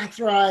that's going to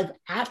thrive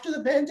after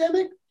the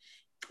pandemic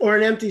or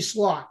an empty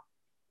slot?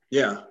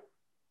 Yeah.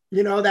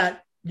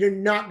 That you're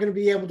not going to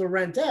be able to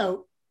rent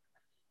out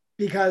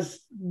because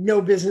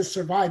no business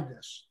survived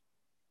this.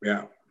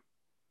 Yeah.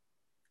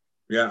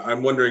 Yeah,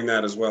 I'm wondering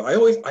that as well. I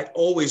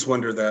always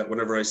wonder that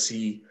whenever I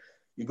see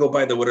you go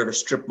by the whatever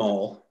strip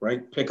mall,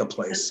 right? Pick a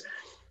place.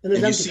 And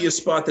you see a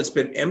spot that's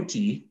been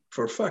empty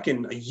for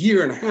fucking a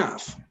year and a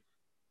half.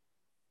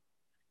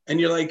 And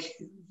you're like,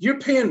 you're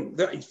paying,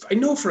 I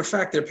know for a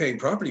fact they're paying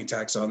property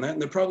tax on that,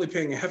 and they're probably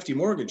paying a hefty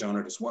mortgage on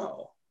it as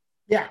well.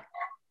 Yeah.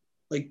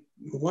 Like,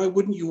 why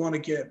wouldn't you want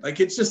to get, like,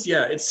 it's just,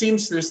 yeah, it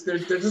seems there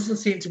doesn't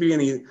seem to be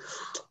any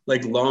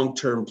like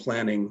long-term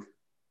planning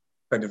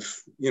kind of,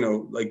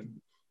 like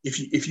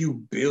if you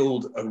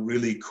build a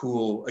really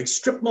cool, like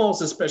strip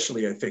malls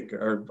especially, I think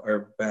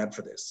are bad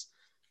for this.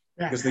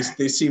 Yeah. Because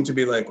they seem to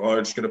be like, oh,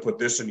 I'm just going to put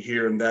this in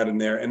here and that in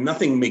there, and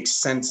nothing makes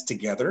sense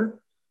together.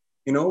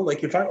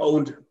 Like if I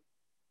owned,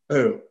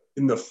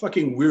 in the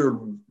fucking weird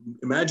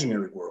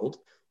imaginary world,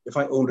 if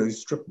I owned a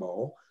strip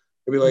mall,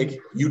 it'd be like,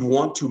 you'd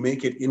want to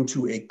make it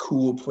into a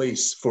cool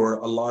place for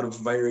a lot of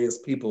various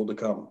people to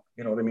come.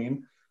 You know what I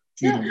mean?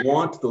 You'd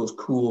want those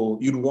cool,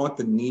 you'd want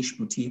the niche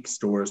boutique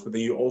stores, but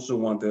then you also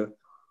want the,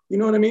 you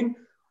know what I mean?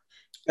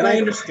 And I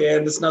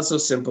understand it's not so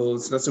simple.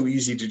 It's not so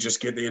easy to just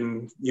get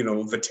in,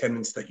 the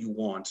tenants that you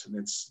want. And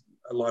it's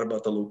a lot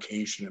about the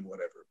location and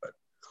whatever, but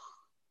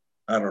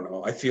I don't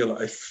know. I feel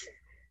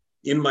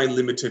in my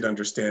limited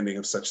understanding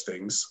of such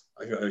things,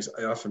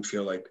 I often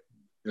feel like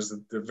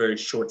They're very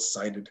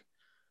short-sighted.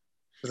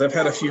 Because I've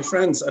had a few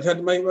friends. I've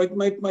had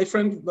my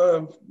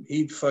friend.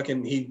 He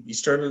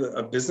started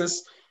a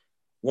business.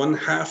 One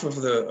half of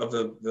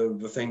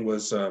the thing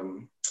was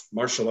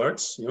martial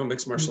arts,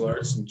 mixed martial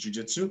arts and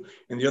jiu-jitsu,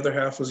 and the other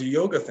half was a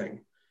yoga thing.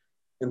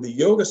 And the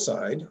yoga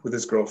side, with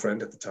his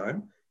girlfriend at the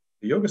time,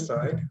 the yoga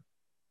side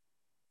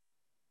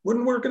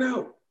wasn't working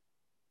out.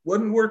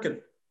 Wasn't working.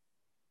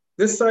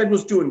 This side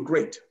was doing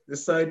great.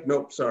 This side,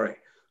 nope, sorry.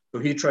 So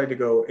he tried to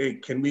go, hey,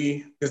 can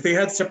we, because they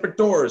had separate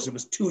doors. It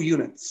was 2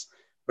 units,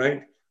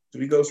 right? So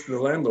he goes to the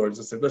landlords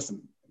and said,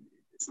 listen,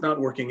 it's not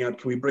working out.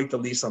 Can we break the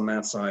lease on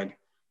that side?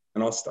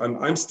 And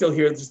I'm still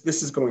here.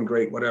 This is going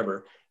great,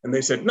 whatever. And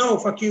they said, no,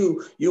 fuck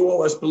you. You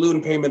owe us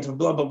balloon payment of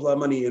blah, blah, blah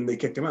money. And they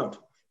kicked him out.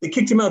 They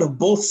kicked him out of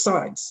both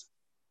sides.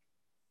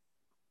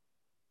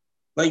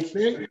 Like,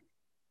 they're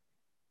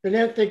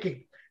not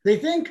thinking. They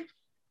think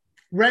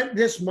rent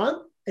this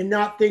month and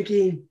not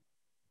thinking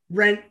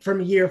rent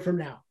from a year from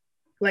now,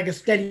 like a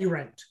steady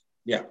rent.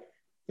 Yeah.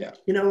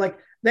 Like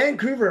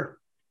Vancouver,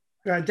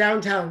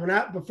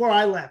 downtown, before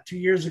I left 2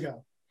 years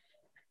ago.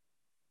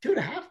 2.5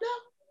 now?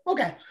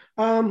 Okay.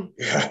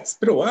 Yeah, it's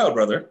been a while,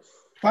 brother.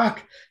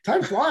 Fuck,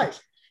 time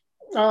flies.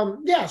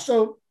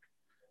 So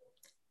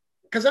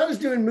because I was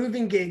doing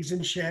moving gigs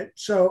and shit,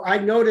 so I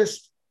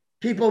noticed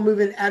people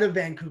moving out of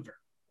Vancouver.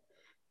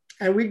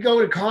 And we'd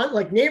go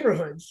to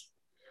neighborhoods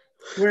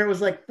where it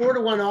was like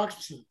 4-to-1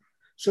 occupancy.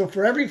 So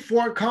for every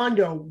 4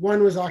 condo,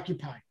 1 was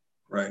occupied.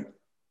 Right.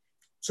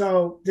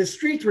 So the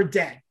streets were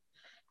dead.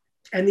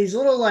 And these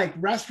little like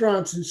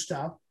restaurants and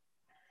stuff,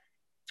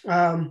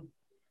 they're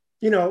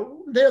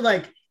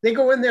like, they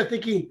go in there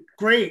thinking,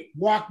 great,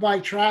 walk by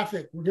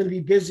traffic. We're going to be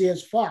busy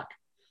as fuck.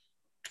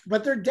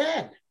 But they're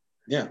dead.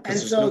 Yeah. And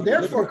so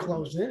they're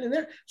foreclosing.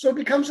 So it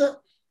becomes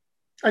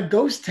a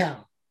ghost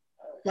town.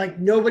 Like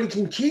nobody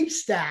can keep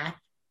staff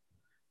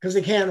because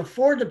they can't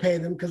afford to pay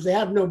them because they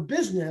have no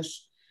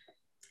business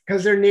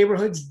because their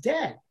neighborhood's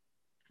dead.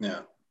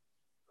 Yeah.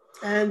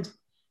 And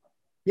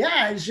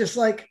yeah, it's just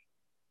like,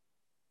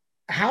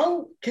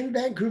 how can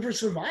Vancouver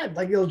survive?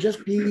 Like it'll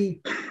just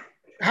be,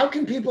 how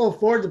can people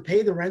afford to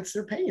pay the rents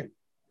they're paying?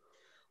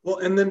 Well,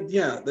 and then,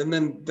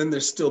 then they're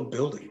still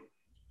building.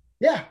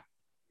 Yeah.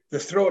 They're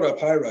throwing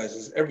up high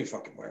rises every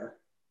fucking where.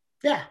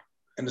 Yeah.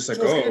 And it's like,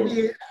 so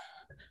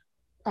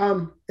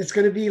it's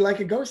going to be like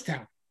a ghost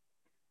town.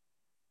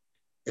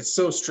 It's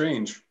so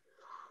strange.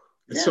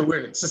 It's so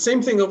weird. It's the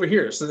same thing over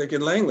here. So like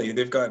in Langley,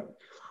 they've got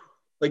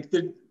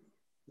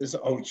there's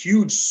a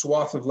huge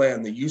swath of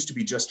land that used to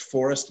be just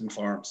forest and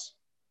farms.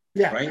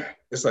 Yeah. Right.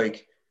 It's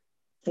like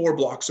 4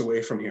 blocks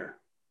away from here.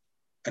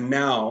 And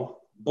now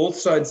both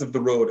sides of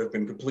the road have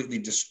been completely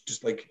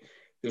just like,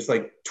 there's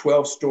like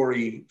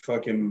 12-story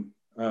fucking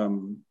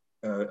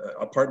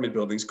apartment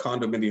buildings,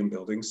 condominium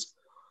buildings.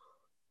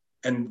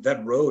 And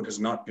that road has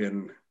not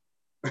been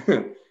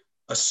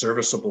a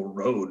serviceable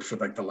road for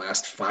like the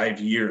last 5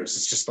 years.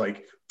 It's just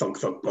like thunk,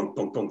 thunk, bunk,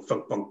 bunk, bunk,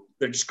 thunk, bunk.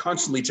 They're just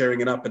constantly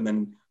tearing it up and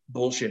then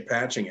bullshit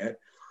patching it.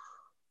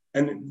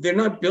 And they're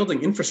not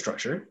building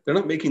infrastructure. They're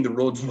not making the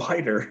roads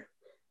wider.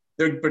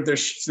 They're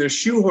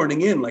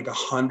shoehorning in like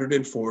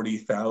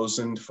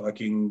 140,000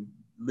 fucking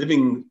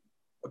living,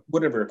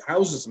 whatever,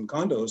 houses and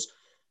condos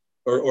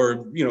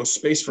or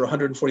space for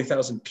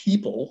 140,000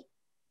 people.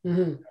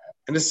 Mm-hmm.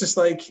 And it's just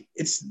like,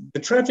 the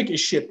traffic is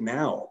shit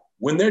now.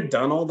 When they're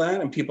done all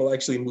that and people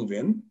actually move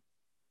in,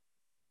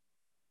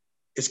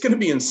 it's going to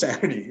be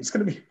insanity. It's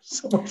going to be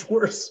so much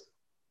worse.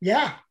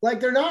 Yeah. Like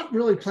they're not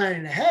really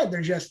planning ahead.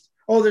 They're just,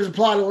 there's a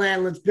plot of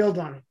land, let's build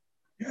on it.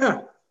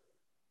 Yeah.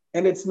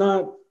 And it's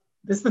not,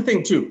 that's the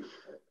thing too.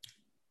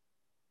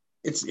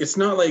 It's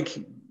not like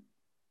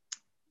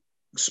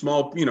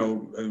small,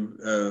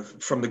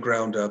 from the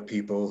ground up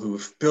people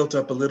who've built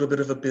up a little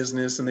bit of a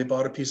business and they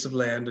bought a piece of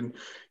land and,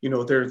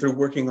 they're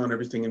working on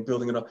everything and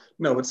building it up.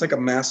 No, it's like a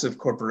massive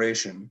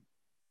corporation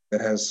that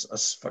has a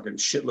fucking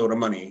shitload of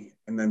money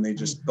and then they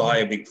just buy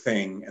a big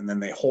thing and then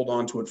they hold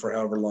on to it for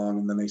however long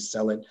and then they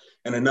sell it.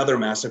 And another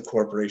massive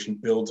corporation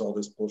builds all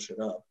this bullshit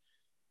up.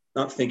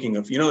 Not thinking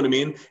of, you know what I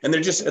mean? And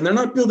they're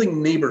not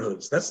building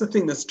neighborhoods. That's the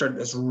thing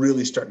that's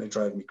really starting to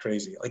drive me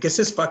crazy. Like this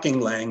is fucking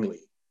Langley.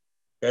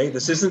 Okay,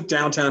 this isn't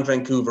downtown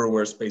Vancouver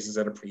where space is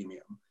at a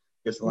premium.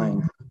 It's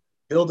Langley.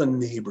 Build a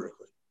neighborhood,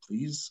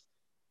 please.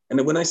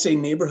 And when I say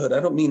neighborhood, I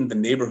don't mean the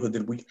neighborhood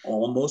that we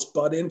almost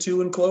bought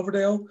into in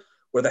Cloverdale,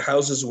 where the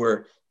houses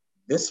were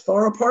this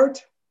far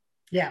apart.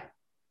 Yeah.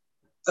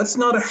 That's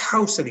not a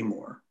house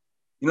anymore.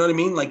 You know what I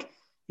mean? Like,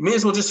 you may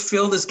as well just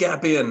fill this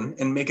gap in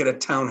and make it a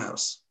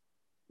townhouse.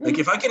 Like,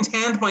 if I can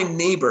hand my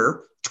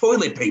neighbor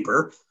toilet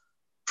paper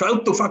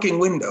out the fucking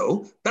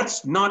window,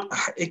 that's not...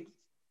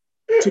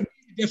 To me,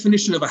 the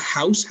definition of a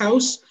house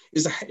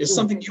is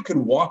something you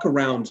can walk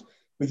around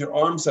with your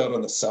arms out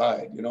on the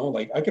side,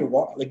 Like, I can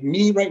walk... Like,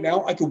 me right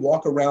now, I could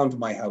walk around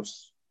my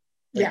house.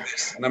 Like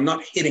this, and I'm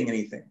not hitting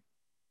anything,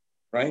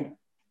 right?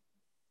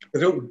 They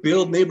don't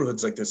build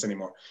neighborhoods like this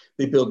anymore.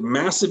 They build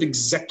massive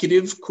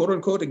executive, quote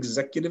unquote,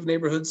 executive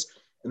neighborhoods,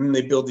 and then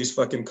they build these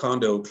fucking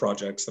condo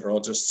projects that are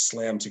all just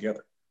slammed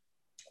together.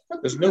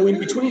 There's no in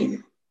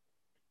between.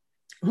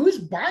 who's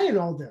buying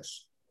all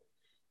this?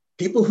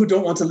 People who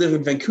don't want to live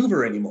in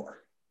Vancouver anymore.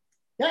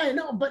 Yeah, I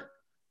know, but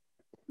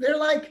they're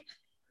like,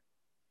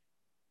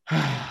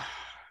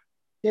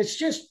 it's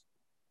just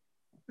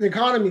the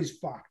economy's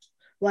fucked.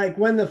 Like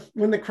when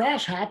the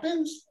crash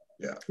happens,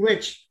 Yeah.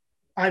 which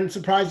I'm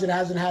surprised it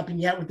hasn't happened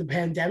yet with the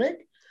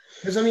pandemic.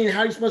 Because I mean,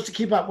 how are you supposed to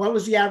keep up? What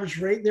was the average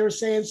rate? They were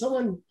saying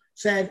someone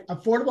said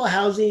affordable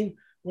housing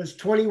was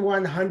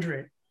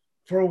 $2,100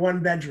 for a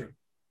 1-bedroom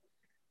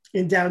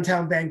in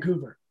downtown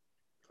Vancouver.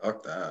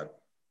 Fuck that.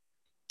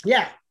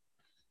 Yeah.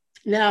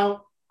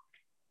 Now,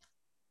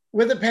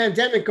 with the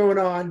pandemic going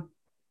on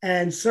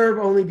and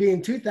CERB only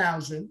being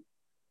 2,000,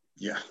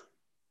 yeah,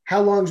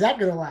 how long is that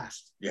going to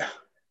last? Yeah.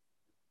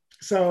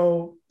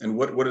 So. And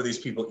what are these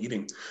people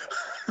eating?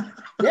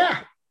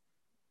 Yeah.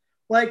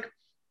 Like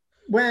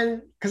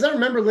because I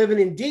remember living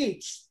in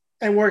Dietz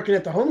and working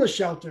at the homeless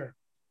shelter.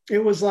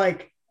 It was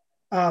like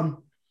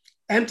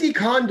empty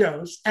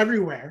condos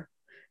everywhere.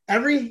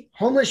 Every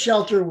homeless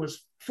shelter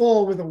was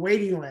full with a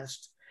waiting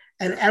list,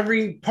 and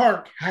every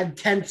park had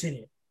tents in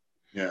it.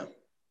 Yeah.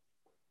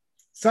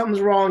 Something's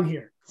wrong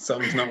here.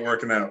 Something's not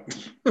working out.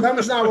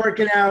 Something's not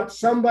working out.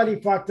 Somebody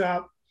fucked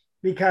up,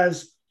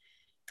 because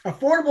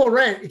affordable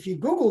rent, if you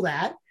Google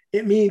that,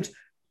 it means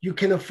you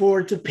can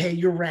afford to pay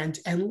your rent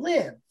and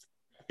live.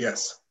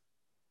 Yes.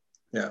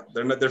 Yeah.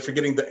 They're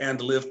forgetting the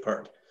and live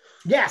part.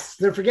 Yes.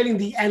 They're forgetting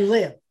the and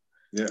live.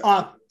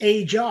 Yeah.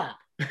 A job.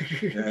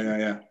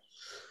 Yeah.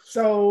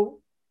 So,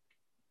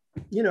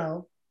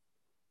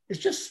 it's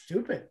just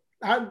stupid.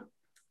 I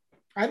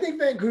think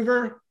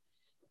Vancouver,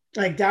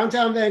 like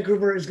downtown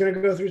Vancouver, is going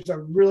to go through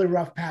some really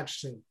rough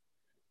patch soon.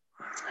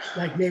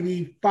 Like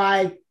maybe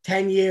 5-10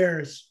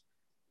 years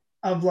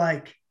of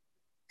like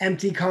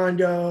empty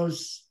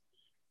condos,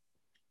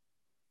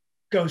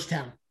 ghost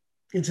town,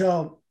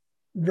 until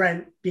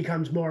rent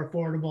becomes more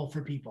affordable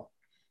for people.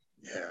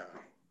 Yeah.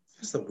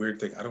 That's the weird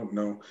thing. I don't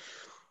know.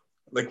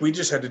 Like we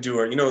just had to do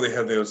our, they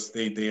have those,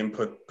 they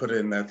put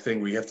in that thing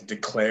where you have to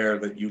declare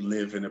that you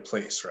live in a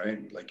place,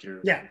 right? Like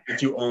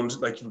if you owned,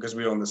 like, because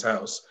we own this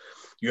house,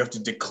 you have to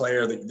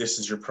declare that this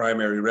is your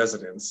primary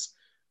residence.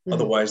 Mm-hmm.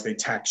 Otherwise they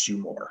tax you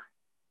more.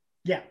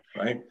 Yeah.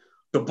 Right.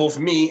 So both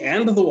me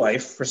and the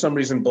wife, for some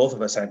reason, both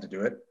of us had to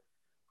do it.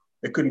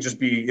 It couldn't just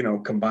be,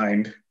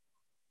 combined.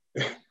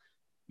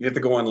 You have to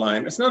go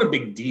online. It's not a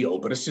big deal,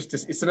 but it's just,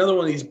 it's another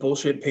one of these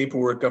bullshit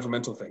paperwork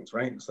governmental things,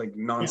 right? It's like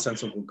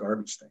nonsensical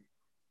garbage thing.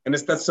 And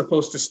that's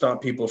supposed to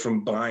stop people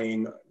from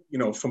buying,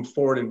 from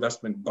foreign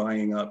investment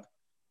buying up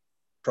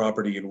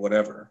property and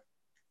whatever.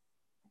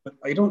 But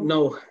I don't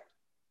know.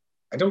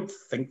 I don't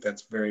think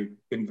that's been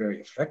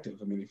very effective.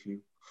 I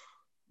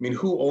mean,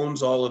 who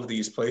owns all of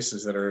these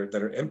places that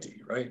are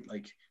empty, right?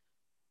 Like,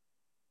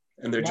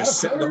 and they're just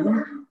sitting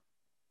there. A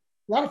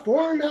lot of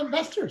foreign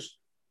investors.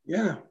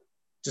 Yeah,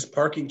 just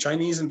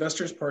Chinese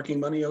investors parking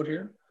money out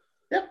here.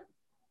 Yep.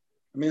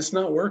 I mean, it's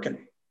not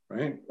working,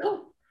 right?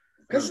 No.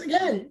 Because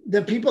again,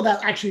 the people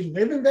that actually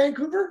live in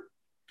Vancouver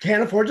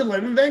can't afford to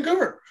live in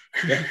Vancouver.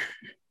 Yeah.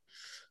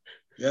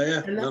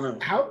 Yeah. And no.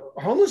 How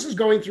homeless is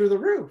going through the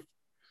roof.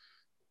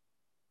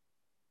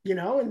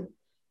 And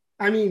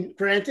I mean,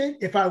 granted,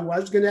 if I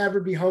was going to ever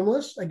be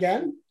homeless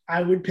again,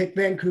 I would pick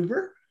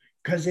Vancouver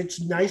because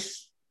it's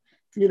nice.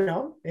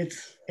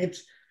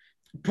 It's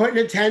putting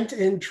a tent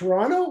in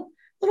Toronto,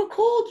 a little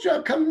cold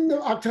come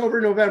October,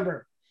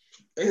 November,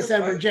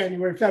 December,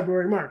 January,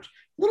 February, March.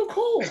 A little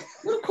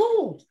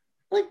cold.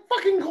 Like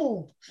fucking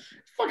cold.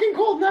 It's fucking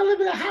cold. And I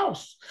live in a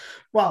house.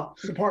 Well,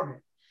 an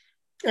apartment.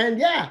 And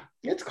yeah,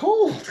 it's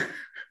cold.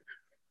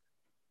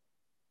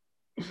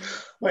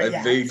 I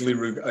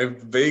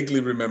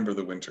vaguely remember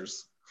the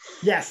winters.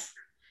 Yes.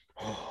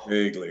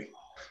 Vaguely.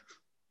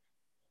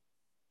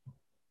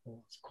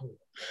 Oh,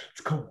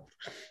 it's cold.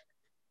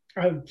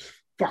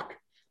 Fuck.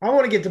 I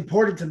want to get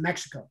deported to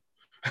Mexico.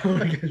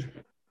 Fuck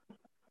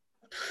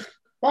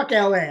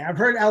LA. I've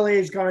heard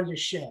LA's gone to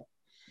shit.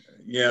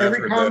 Yeah.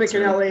 Every comic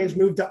in LA has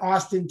moved to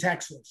Austin,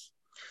 Texas.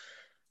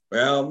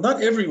 Well,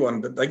 not everyone,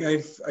 but like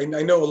I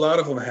know a lot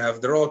of them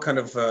have. They're all kind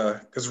of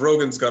because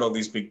Rogan's got all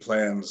these big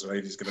plans,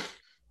 right? He's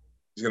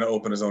gonna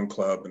open his own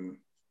club, and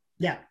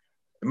yeah,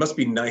 it must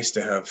be nice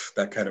to have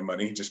that kind of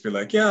money. Just be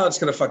like, yeah, I'm just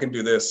gonna fucking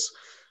do this.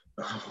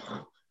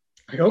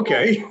 Like,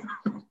 okay.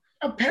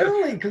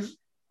 Apparently, because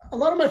a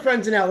lot of my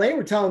friends in LA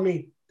were telling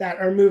me that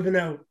are moving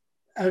out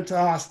to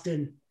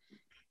Austin.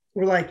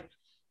 We're like,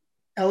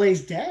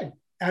 LA's dead.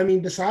 I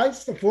mean,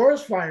 besides the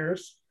forest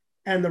fires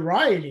and the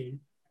rioting,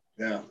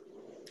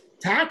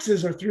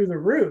 taxes are through the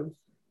roof,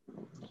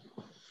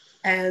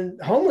 and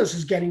homeless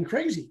is getting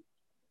crazy.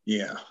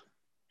 Yeah.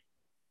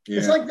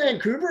 It's like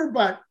Vancouver,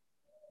 but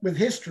with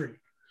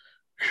history.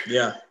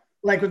 Yeah.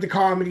 Like with the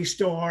Comedy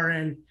Store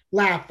and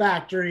Laugh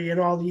Factory and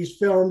all these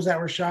films that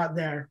were shot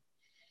there.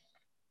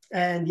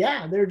 And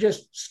yeah, they're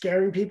just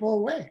scaring people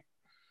away.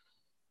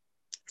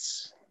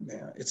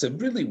 It's a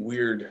really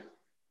weird.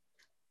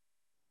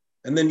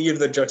 And then you have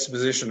the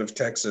juxtaposition of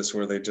Texas,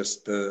 where they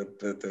just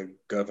the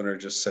governor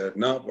just said,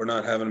 no, we're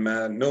not having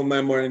no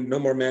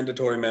more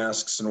mandatory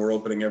masks, and we're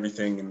opening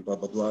everything, and blah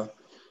blah blah.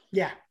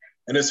 Yeah.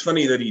 And it's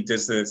funny that he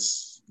does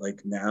this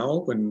like now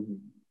when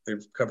they're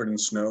covered in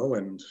snow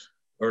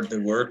or they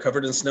were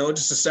covered in snow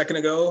just a second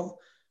ago.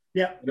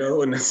 Yeah. You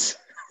know, and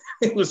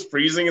it was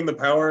freezing in the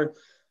power.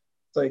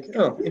 It's like,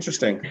 oh,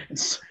 interesting.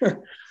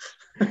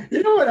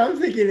 You know what I'm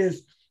thinking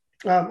is,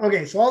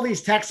 okay, so all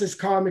these Texas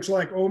comics are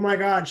like, oh my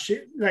God,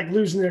 shit, like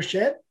losing their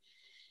shit.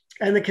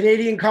 And the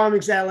Canadian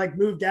comics that like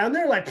moved down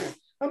there, like,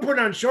 I'm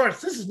putting on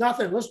shorts. This is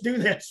nothing. Let's do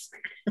this.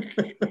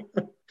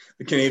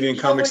 The Canadian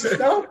comics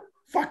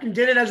fucking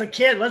did it as a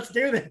kid. Let's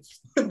do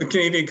this. The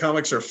Canadian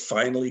comics are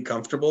finally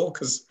comfortable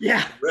because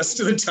the rest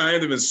of the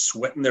time they've been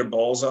sweating their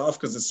balls off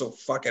because it's so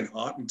fucking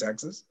hot in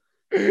Texas.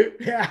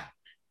 Yeah.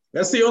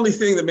 That's the only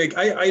thing that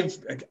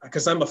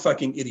because I'm a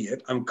fucking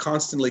idiot. I'm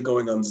constantly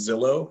going on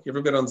Zillow. You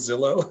ever been on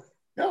Zillow?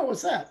 No,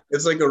 what's that?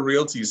 It's like a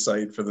realty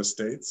site for the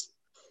States.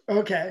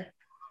 Okay.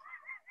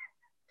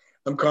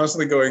 I'm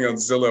constantly going on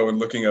Zillow and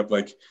looking up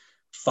like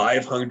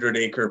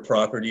 500-acre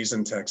properties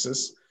in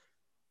Texas.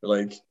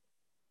 Like,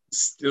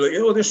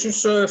 oh, this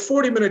is a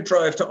 40-minute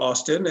drive to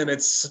Austin, and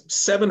it's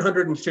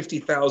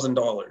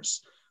 $750,000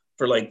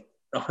 for like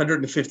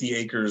 150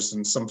 acres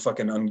and some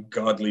fucking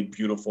ungodly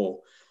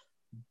beautiful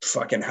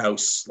fucking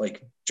house,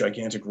 like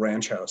gigantic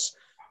ranch house.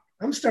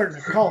 I'm starting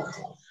a cult.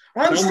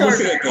 I'm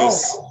starting a cult.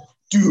 This.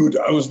 Dude,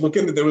 I was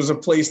looking at, there was a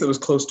place that was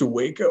close to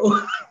Waco.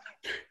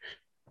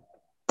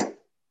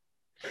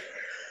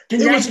 Can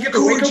you actually get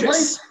the Waco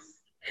place?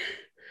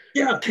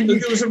 Yeah,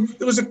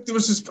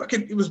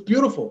 it was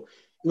beautiful.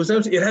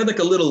 It had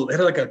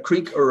like a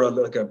creek or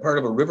like a part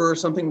of a river or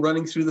something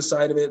running through the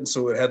side of it, and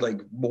so it had like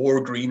more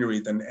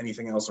greenery than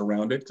anything else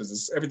around it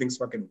because everything's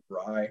fucking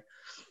dry.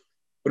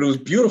 But it was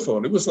beautiful,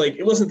 and it was like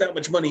it wasn't that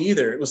much money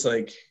either. It was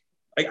like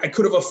I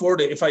could have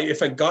afforded if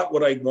I got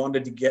what I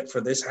wanted to get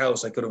for this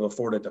house, I could have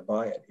afforded to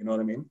buy it. You know what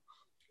I mean?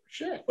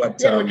 Shit. But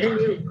yeah,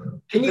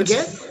 can you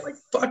get like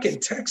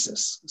fucking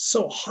Texas? It's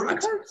so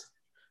hot.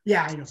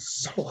 Yeah, I know.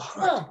 So hot.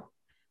 Well,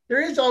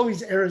 there is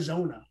always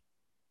Arizona.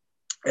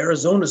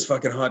 Arizona's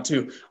fucking hot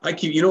too.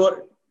 You know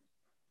what?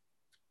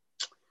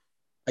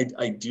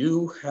 I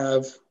do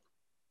have,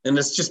 and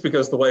it's just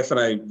because the wife and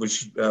I,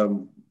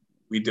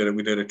 we did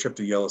a trip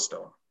to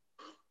Yellowstone.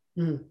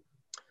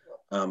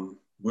 Mm-hmm.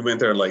 We went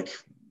there like,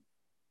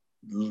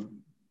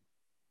 when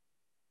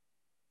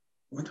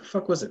the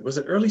fuck was it? Was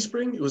it early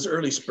spring? It was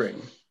early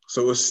spring.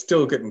 So it was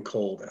still getting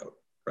cold out,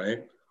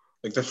 right?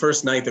 Like the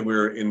first night that we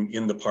were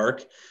in the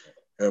park,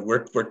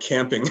 we're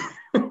camping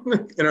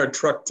in our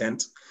truck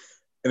tent,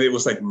 and it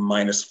was like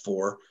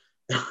 -4.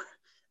 And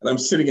I'm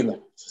sitting in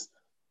the...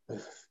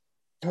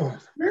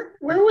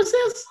 Where was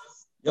this?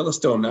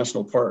 Yellowstone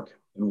National Park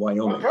in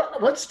Wyoming.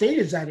 What state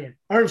is that in?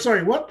 Or, I'm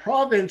sorry, what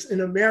province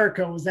in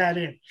America was that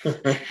in?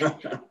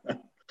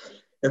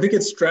 I think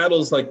it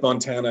straddles like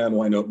Montana and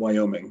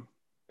Wyoming.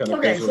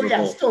 Okay, so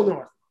yeah, still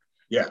north.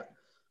 Yeah,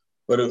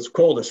 but it was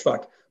cold as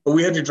fuck. But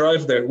we had to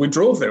drive there. We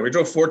drove there. We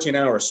drove 14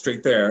 hours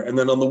straight there. And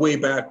then on the way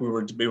back, we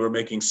were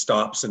making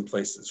stops in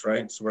places,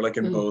 right? So we're like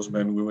in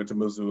Bozeman. We went to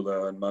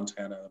Missoula and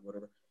Montana and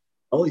whatever.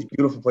 All these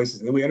beautiful places.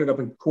 And then we ended up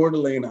in Coeur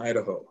d'Alene,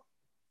 Idaho.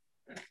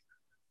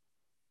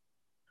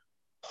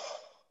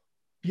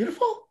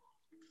 Beautiful?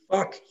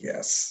 Fuck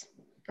yes.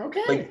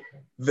 Okay. Like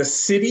the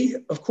city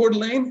of Coeur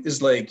d'Alene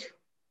is like,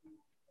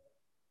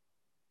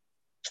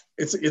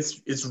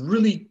 it's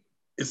really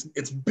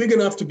big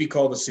enough to be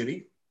called a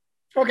city.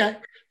 Okay.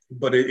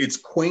 But it's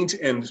quaint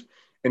and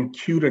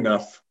cute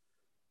enough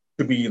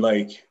to be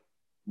like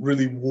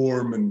really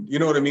warm, and you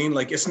know what I mean?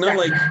 Like it's not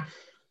like,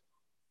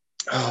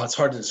 oh, it's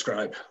hard to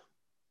describe.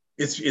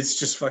 It's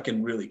just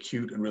fucking really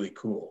cute and really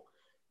cool.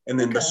 And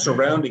then the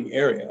surrounding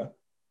area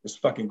is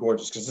fucking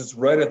gorgeous because it's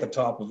right at the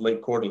top of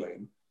Lake Coeur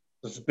d'Alene.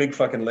 There's a big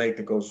fucking lake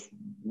that goes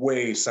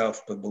way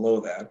south but below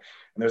that.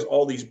 And there's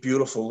all these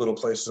beautiful little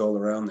places all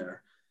around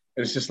there.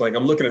 And it's just like,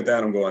 I'm looking at that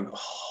and I'm going,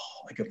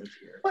 oh, I could live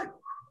here. What?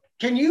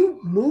 Can you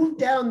move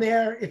down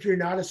there if you're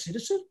not a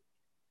citizen?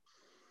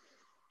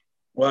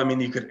 Well, I mean,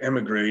 you could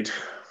emigrate.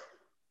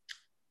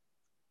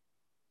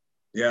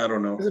 Yeah, I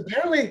don't know. Because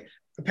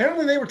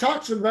apparently they were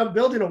talking about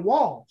building a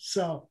wall.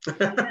 So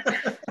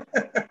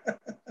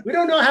we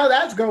don't know how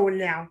that's going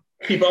now.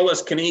 Keep all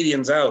us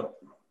Canadians out.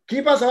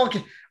 Keep us all.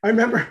 I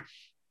remember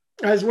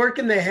I was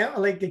working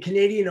the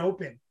Canadian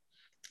Open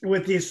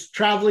with this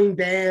traveling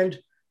band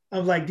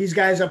of like these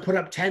guys that put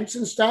up tents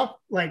and stuff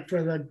like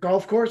for the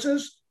golf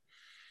courses.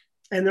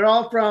 And they're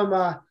all from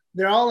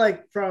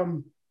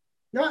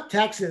not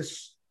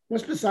Texas.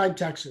 What's beside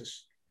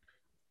Texas?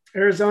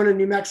 Arizona,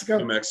 New Mexico?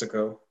 New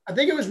Mexico. I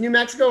think it was New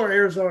Mexico or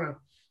Arizona.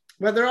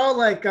 But they're all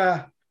like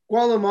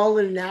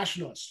Guatemalan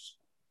nationalists,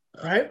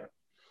 right?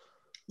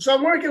 So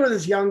I'm working with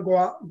this young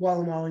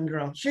Guatemalan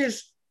girl.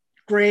 She's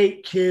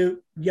great,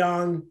 cute,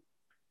 young,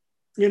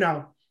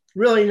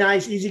 really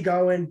nice,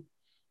 easygoing.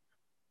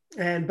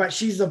 But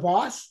she's the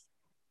boss.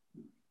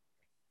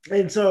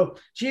 And so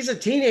she's a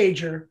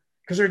teenager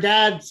because her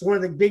dad's one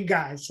of the big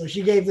guys. So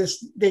they gave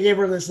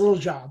her this little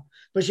job,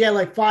 but she had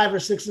like 5 or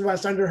 6 of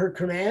us under her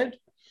command.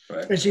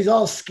 Right. And she's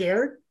all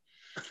scared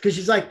because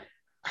she's like,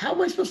 how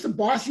am I supposed to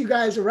boss you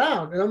guys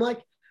around? And I'm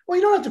like, Well,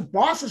 you don't have to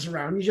boss us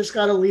around. You just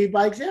got to lead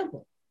by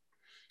example.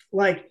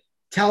 Like,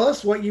 tell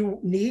us what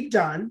you need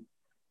done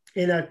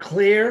in a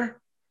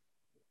clear,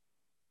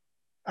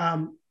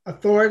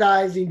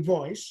 authorizing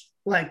voice.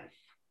 Like,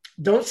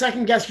 don't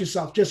second guess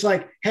yourself. Just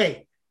like,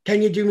 hey,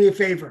 can you do me a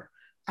favor?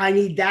 I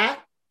need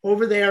that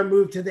over there,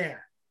 move to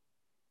there.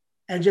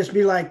 And just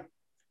be like,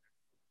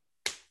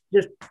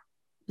 just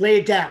lay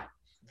it down.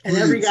 And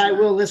every guy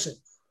will listen.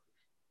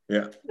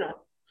 Yeah.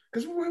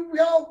 Because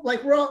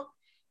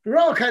we're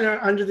all kind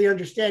of under the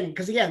understanding,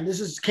 because again, this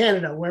is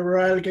Canada where we're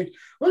all like, okay,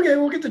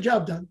 we'll get the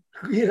job done.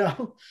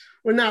 We're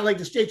not like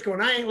the States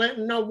going, I ain't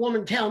letting no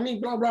woman tell me,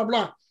 blah, blah,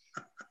 blah.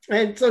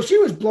 And so she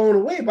was blown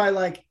away by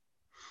like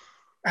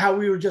how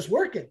we were just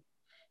working.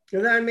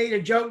 And then I made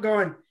a joke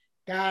going,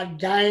 God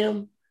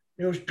damn,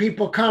 there's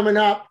people coming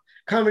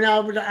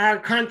over to our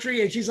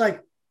country. And she's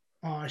like,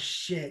 oh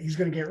shit, he's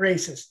going to get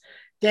racist.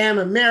 Damn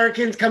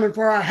Americans coming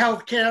for our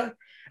health care.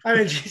 I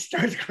mean, she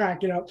starts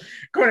cracking up.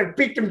 Going to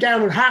beat them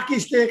down with hockey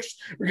sticks.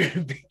 We're going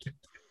to beat them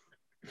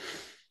down.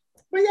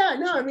 But yeah,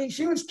 no, I mean,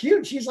 she was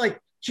cute. She's like,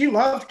 she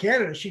loved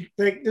Canada. She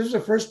like, this is the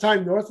first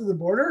time north of the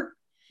border.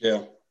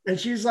 Yeah. And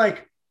she's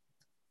like,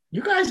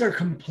 you guys are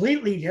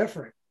completely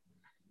different.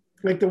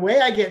 Like the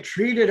way I get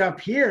treated up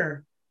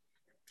here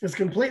is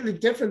completely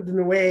different than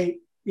the way,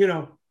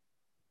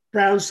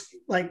 browns,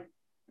 like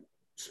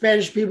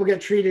Spanish people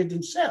get treated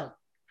in South.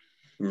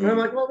 And I'm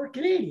like, well, we're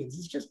Canadians.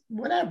 It's just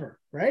whatever,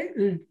 right?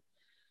 And,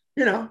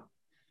 I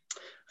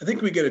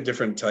think we get a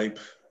different type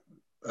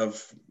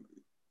of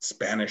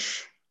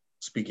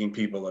Spanish-speaking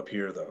people up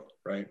here, though,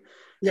 right?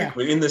 Yeah.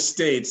 Like in the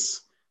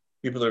States,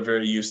 people are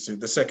very used to,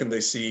 the second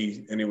they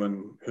see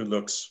anyone who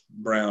looks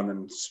brown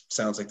and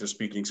sounds like they're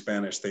speaking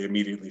Spanish, they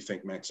immediately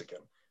think Mexican.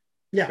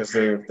 Yeah.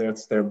 Because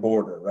that's their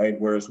border, right?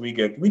 Whereas we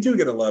get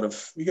a lot of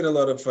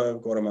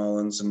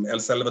Guatemalans and El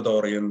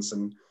Salvadorians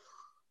and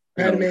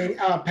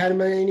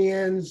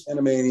Panamanians.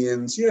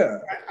 Panamanians, yeah.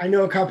 I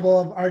know a couple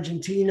of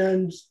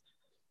Argentinians,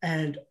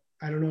 and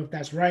I don't know if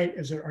that's right.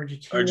 Is it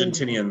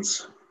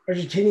Argentinians,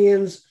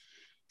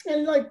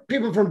 and like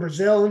people from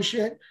Brazil and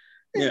shit.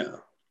 And,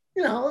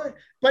 yeah.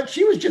 But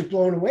she was just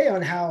blown away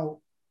on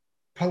how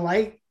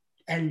polite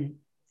and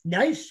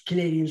nice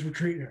Canadians were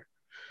treating her.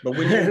 But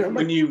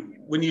when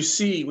you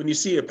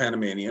see a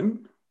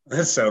Panamanian,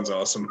 that sounds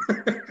awesome.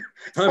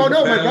 Oh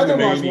no, my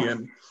brother-in-law's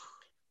one.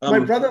 My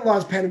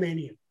brother-in-law's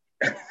Panamanian.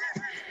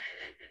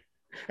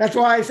 That's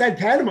why I said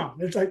Panama.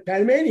 It's like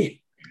Panamanian.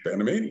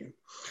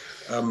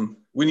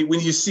 When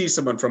you see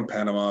someone from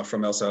Panama,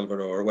 from El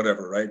Salvador, or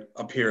whatever, right,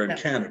 up here in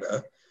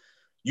Canada,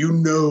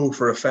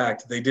 for a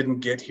fact they didn't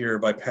get here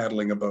by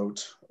paddling a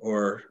boat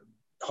or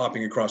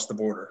hopping across the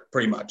border,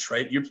 pretty much,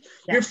 right?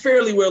 You're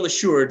fairly well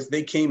assured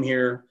they came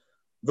here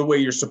the way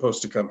you're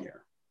supposed to come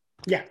here.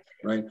 Yeah.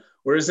 Right.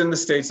 Whereas in the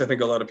States, I think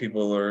a lot of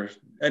people are,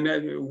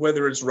 and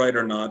whether it's right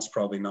or not, it's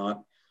probably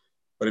not.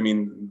 But I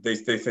mean, they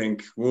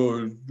think, well,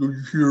 are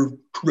you here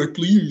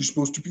correctly? Are you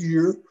supposed to be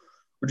here?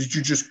 Or did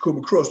you just come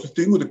across the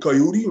thing with a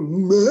coyote?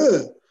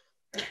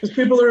 Because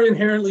people are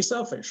inherently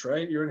selfish,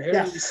 right? You're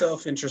inherently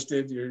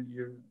self-interested.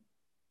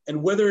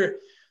 And whether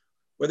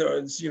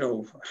it's,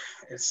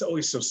 it's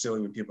always so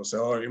silly when people say,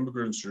 oh,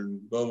 immigrants are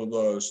blah, blah,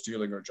 blah,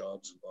 stealing our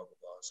jobs and blah, blah,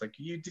 blah. It's like,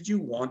 did you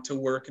want to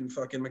work in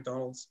fucking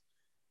McDonald's?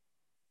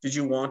 Did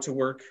you want to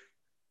work,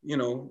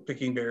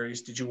 picking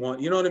berries? Did you want,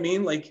 you know what I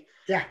mean? Like,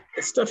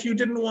 it's stuff you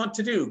didn't want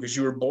to do because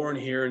you were born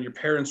here and your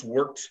parents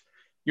worked.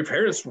 Your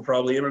parents were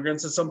probably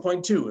immigrants at some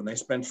point too. And they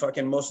spent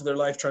fucking most of their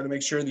life trying to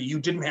make sure that you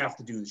didn't have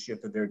to do the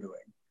shit that they're doing.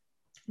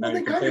 Well,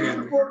 they come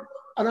here for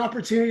an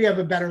opportunity of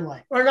a better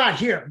life. Or not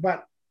here,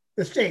 but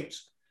the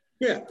States.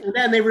 Yeah. And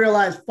then they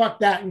realize, fuck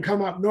that, and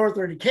come up north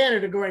or to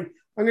Canada going,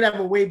 I'm going to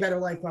have a way better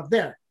life up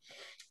there.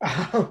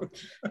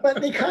 But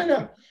they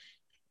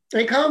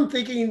come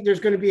thinking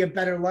there's going to be a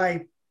better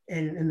life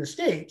in the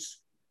States.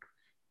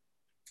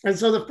 And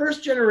so the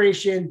first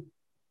generation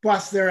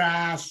bust their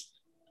ass,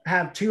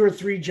 have 2 or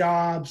 3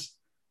 jobs,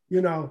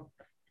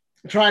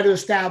 try to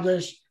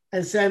establish,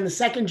 and send the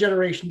second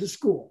generation to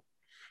school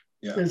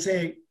and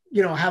say,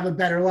 have a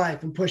better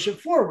life and push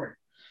it forward.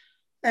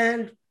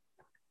 And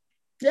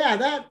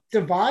that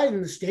divide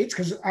in the States,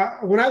 because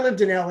when I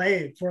lived in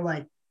LA for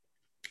like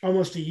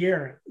almost a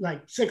year,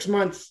 like 6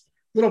 months,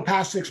 little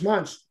past 6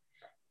 months,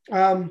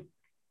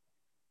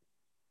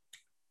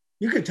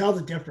 you could tell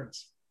the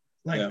difference.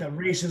 Like the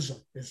racism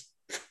is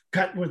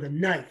cut with a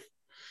knife.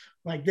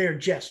 Like they're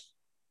just,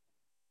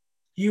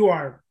 you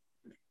are,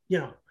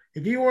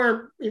 if you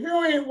weren't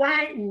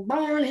white and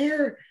born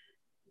here,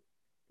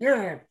 you're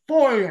a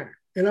foreigner.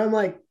 And I'm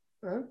like,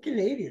 I'm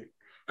Canadian.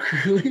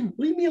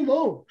 leave me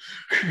alone.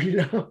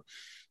 And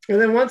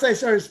then once I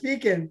started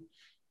speaking,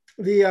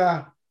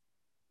 the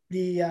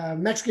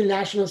Mexican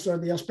nationalists or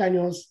the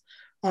Españols,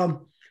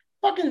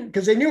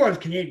 because they knew I was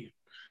Canadian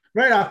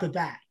right off the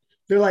bat.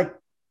 They're like,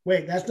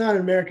 wait, that's not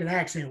an American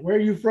accent. Where are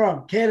you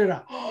from?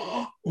 Canada.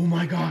 Oh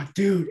my God,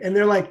 dude. And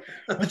they're like,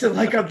 what's it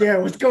like up there?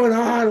 What's going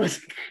on?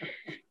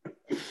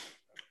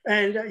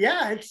 And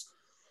the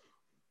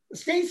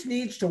States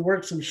needs to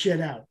work some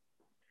shit out.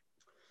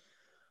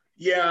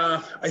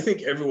 Yeah, I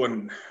think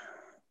everyone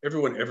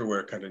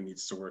everywhere kind of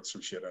needs to work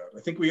some shit out. I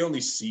think we only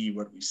see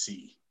what we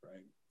see,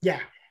 right?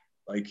 Yeah.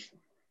 Like,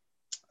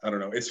 I don't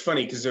know. It's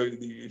funny because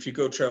if you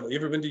go travel, you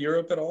ever been to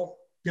Europe at all?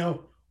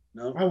 No,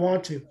 No. I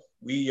want to.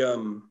 We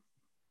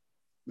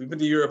we've been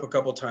to Europe a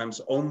couple times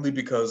only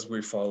because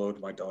we followed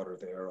my daughter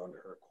there on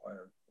her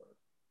choir.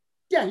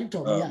 Yeah, you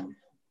told me.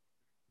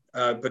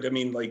 Yeah. But I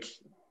mean, like,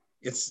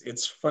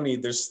 it's funny.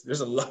 There's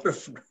a lot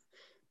of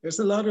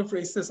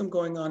racism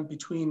going on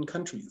between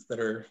countries that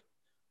are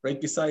right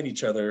beside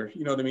each other.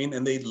 You know what I mean?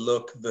 And they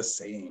look the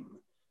same.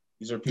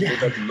 These are people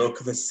that look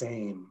the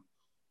same.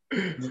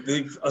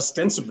 They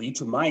ostensibly,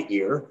 to my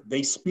ear,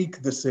 they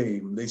speak the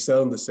same. They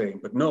sound the same.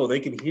 But no,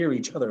 they can hear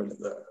each other.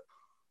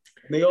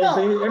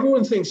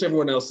 Everyone thinks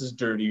everyone else is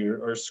dirty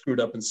or screwed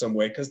up in some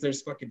way because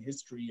there's fucking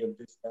history of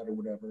this, that, or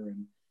whatever.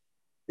 And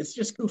it's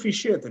just goofy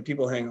shit that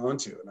people hang on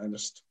to. And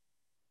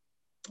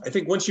I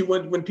think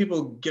when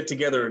people get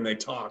together and they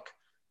talk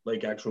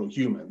like actual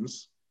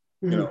humans,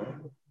 you know,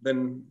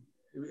 then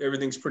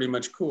everything's pretty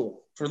much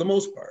cool for the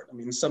most part. I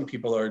mean, some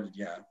people are,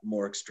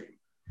 more extreme.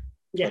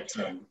 Yeah.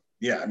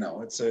 But,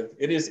 no,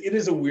 it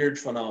is a weird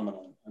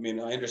phenomenon. I mean,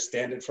 I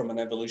understand it from an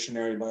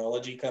evolutionary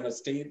biology kind of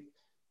state,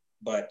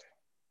 but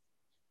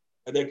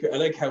I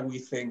like how we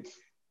think.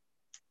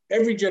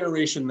 Every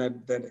generation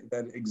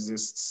that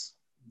exists,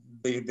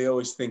 they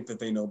always think that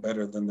they know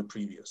better than the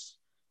previous.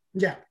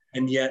 Yeah.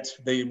 And yet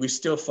we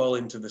still fall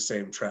into the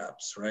same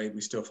traps, right?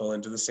 We still fall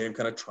into the same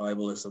kind of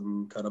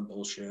tribalism kind of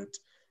bullshit.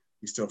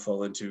 We still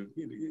fall into,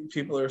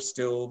 people are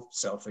still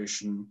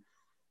selfish and,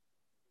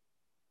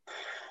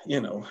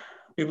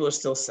 people are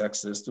still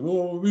sexist.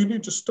 Oh, we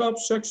need to stop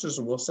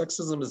sexism. Well,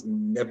 sexism is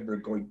never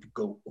going to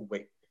go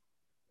away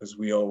because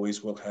we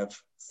always will have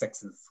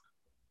sexes.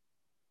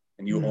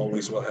 And you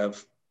always will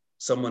have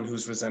someone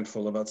who's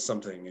resentful about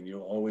something, and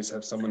you'll always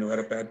have someone who had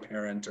a bad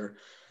parent or.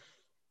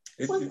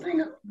 One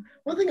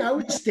thing I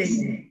would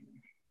state,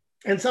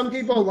 and some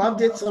people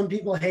loved it, some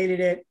people hated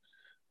it,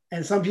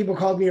 and some people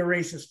called me a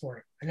racist for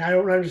it, and I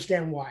don't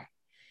understand why.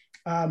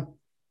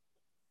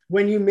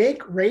 When you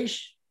make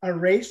race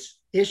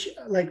issue,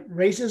 like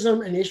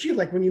racism an issue,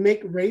 like when you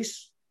make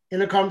race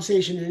in a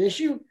conversation an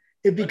issue,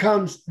 it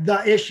becomes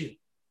the issue.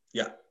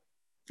 Yeah.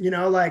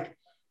 Like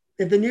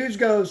if the news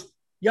goes,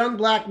 young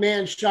black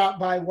man shot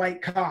by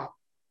white cop,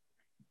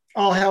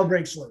 all hell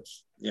breaks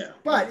loose. Yeah.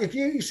 But if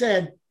you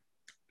said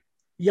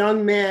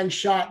young man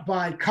shot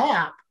by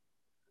cop,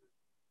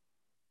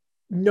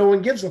 no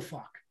one gives a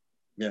fuck.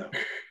 Yeah.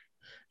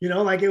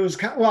 Like it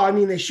was, well, I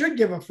mean, they should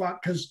give a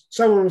fuck because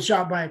someone was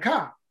shot by a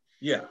cop.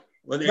 Yeah.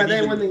 Well, but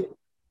then when they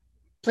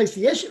place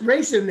the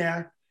race in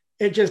there,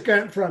 it just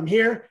went from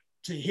here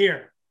to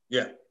here.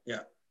 Yeah. Yeah.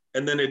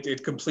 And then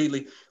it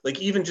completely, like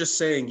even just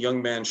saying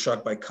young man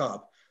shot by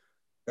cop,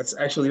 that's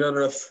actually not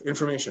enough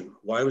information.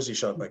 Why was he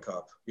shot by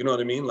cop? You know what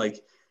I mean? Like,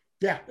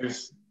 yeah.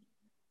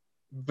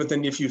 But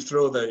then if you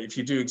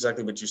do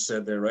exactly what you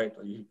said there, right?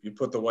 You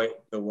put the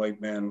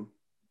white man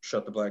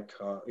shot the black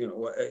cop,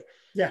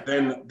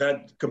 then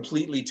that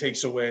completely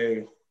takes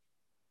away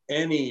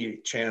any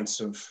chance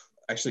of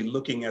actually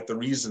looking at the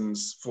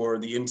reasons for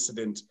the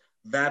incident,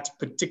 that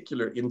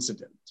particular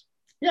incident.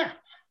 Yeah.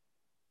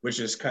 Which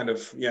is kind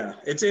of,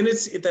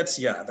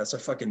 that's a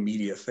fucking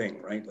media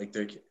thing, right? Like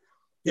if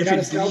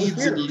it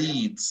bleeds, it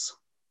leads.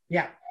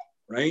 Yeah.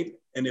 Right.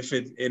 And if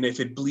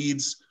it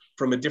bleeds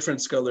from a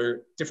different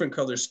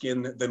color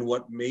skin than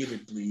what made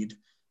it bleed,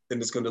 then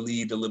it's going to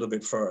lead a little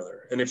bit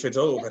farther. And if it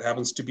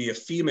happens to be a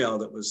female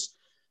that was,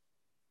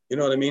 you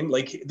know what I mean?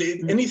 Like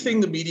anything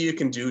the media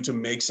can do to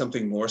make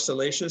something more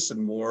salacious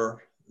and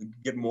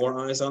get more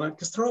eyes on it,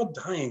 because they're all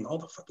dying. All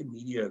the fucking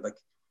media, like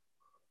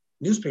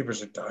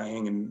newspapers are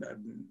dying, and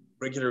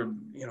regular,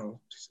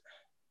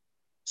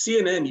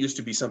 CNN used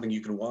to be something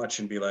you could watch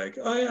and be like,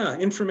 oh yeah,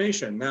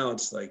 information. Now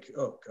it's like,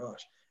 oh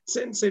gosh.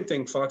 Same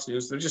thing, Fox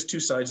News. They're just two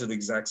sides of the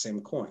exact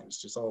same coin.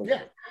 It's just all.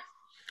 Yeah.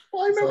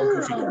 Well, I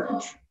remember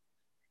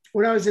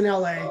when I was in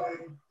LA,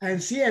 and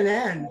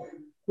CNN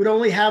would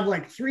only have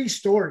like 3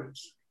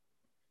 stories,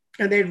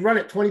 and they'd run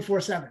it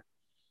 24/7.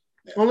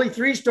 Yeah. Only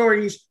 3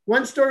 stories.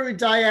 One story would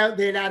die out,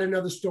 they'd add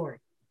another story.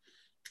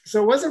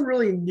 So it wasn't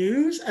really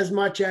news as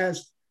much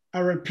as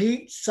a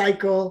repeat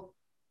cycle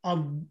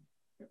of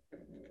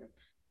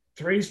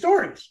 3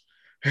 stories.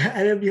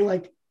 And it'd be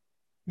like,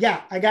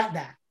 yeah, I got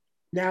that.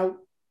 Now,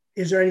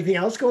 is there anything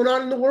else going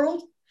on in the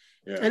world?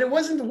 Yeah. And it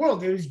wasn't the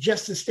world. It was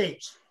just the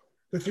States.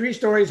 The 3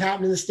 stories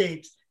happened in the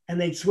States, and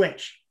they'd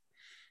switch.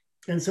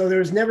 And so there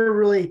was never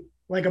really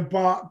like a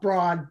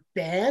broad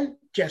ban,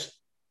 just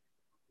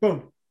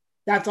boom.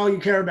 That's all you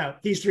care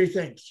about. These 3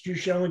 things you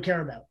should only care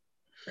about.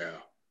 Yeah.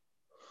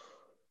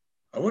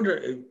 I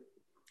wonder,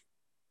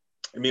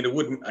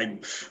 I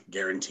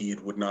guarantee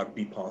it would not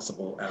be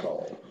possible at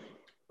all.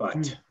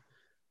 But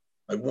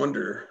I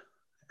wonder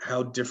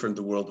how different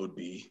the world would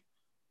be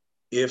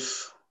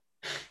if,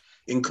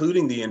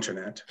 including the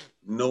internet,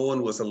 no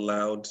one was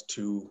allowed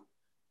to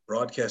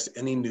broadcast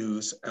any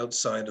news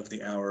outside of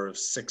the hour of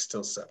 6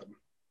 till 7.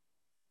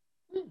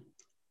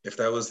 If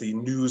that was the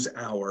news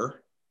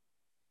hour,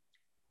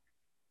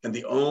 And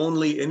the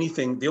only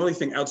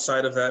thing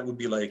outside of that would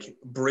be like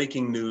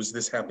breaking news.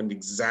 This happened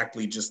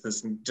exactly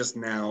just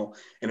now.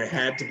 And it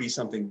had to be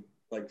something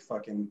like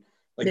fucking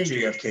like Major.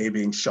 JFK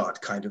being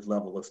shot kind of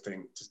level of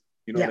thing.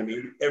 You know what I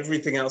mean?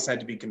 Everything else had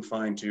to be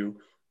confined to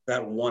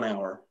that 1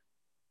 hour,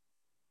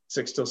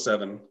 6 till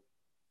 7.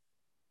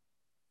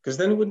 Because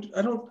then it would,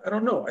 I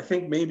don't know. I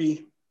think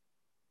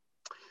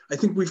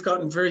we've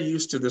gotten very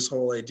used to this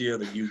whole idea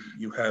that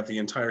you have the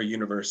entire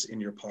universe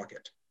in your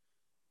pocket.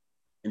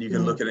 And you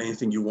can look at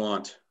anything you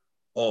want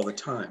all the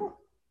time.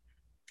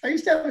 I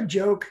used to have a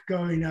joke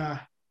going,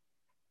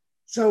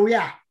 so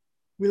yeah,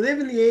 we live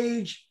in the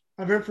age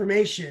of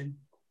information,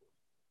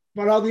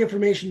 but all the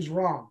information is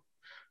wrong.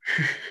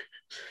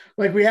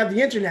 Like we have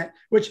the internet,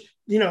 which,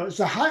 you know, it's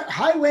a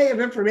highway of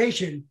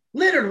information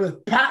littered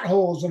with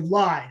potholes of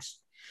lies.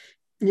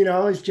 You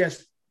know, it's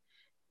just,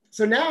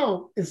 so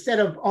now instead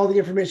of all the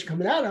information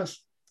coming at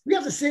us, we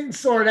have to sit and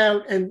sort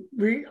out and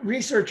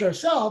research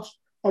ourselves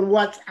on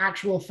what's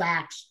actual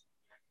facts,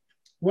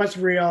 what's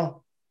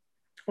real,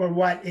 or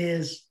what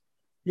is,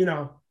 you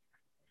know,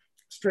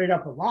 straight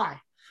up a lie.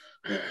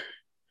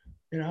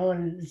 You know,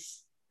 and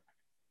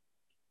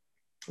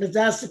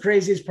that's the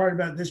craziest part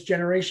about this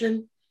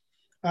generation,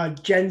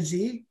 Gen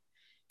Z.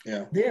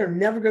 Yeah, they are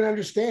never going to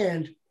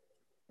understand,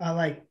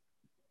 like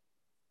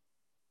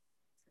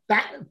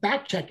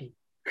fact checking.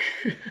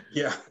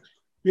 Yeah.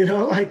 You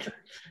know, like,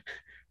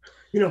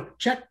 you know,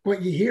 check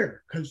what you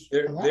hear, because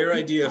their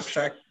idea of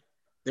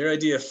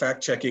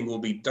fact checking will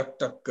be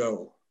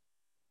DuckDuckGo.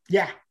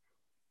 Yeah.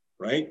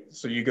 Right?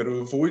 So you got to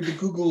avoid the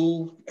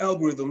Google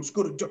algorithms,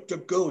 go to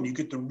DuckDuckGo and you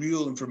get the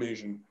real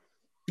information.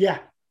 Yeah.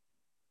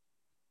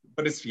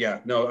 But it's,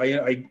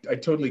 I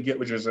totally get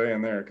what you're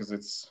saying there, because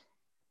it's,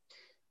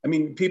 I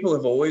mean, people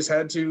have always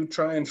had to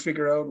try and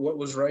figure out what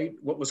was right,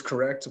 what was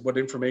correct, what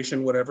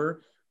information,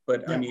 whatever.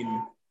 But I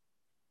mean,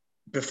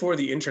 before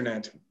the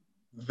internet,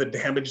 the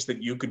damage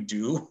that you could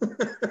do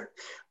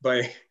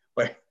by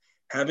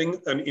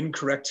having an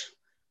incorrect,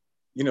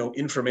 you know,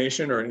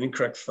 information or an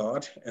incorrect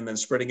thought and then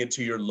spreading it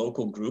to your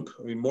local group.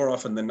 I mean, more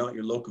often than not,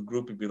 your local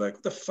group would be like,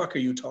 what the fuck are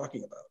you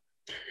talking about?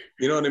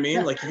 You know what I mean?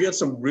 Yeah. Like if you had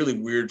some really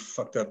weird,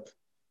 fucked up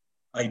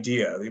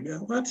idea, they'd be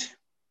like, what?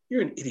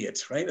 You're an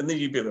idiot, right? And then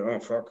you'd be like, oh,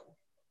 fuck.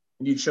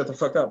 And you'd shut the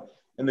fuck up.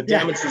 And the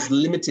damage was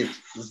limited.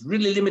 It was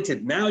really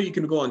limited. Now you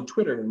can go on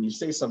Twitter and you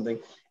say something,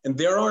 and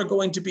there are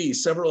going to be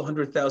several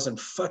 100,000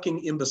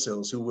 fucking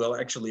imbeciles who will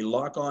actually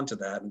lock onto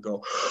that and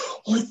go,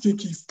 I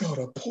think he's got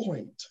a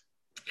point.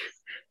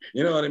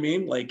 You know what I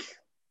mean? Like,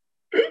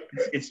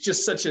 it's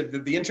just such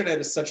the internet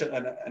is such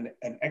an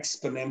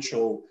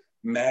exponential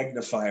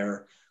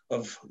magnifier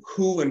of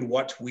who and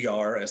what we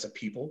are as a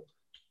people.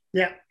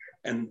 Yeah.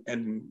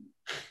 And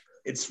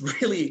it's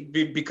really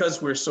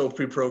because we're so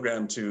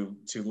pre-programmed to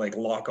like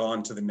lock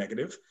on to the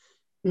negative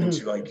and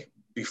to like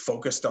be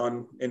focused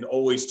on, and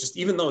always just,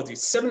 even though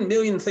these 7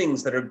 million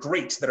things that are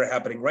great that are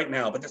happening right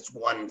now, but this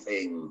one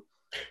thing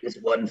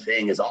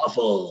is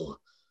awful.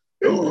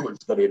 Oh,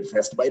 it's going to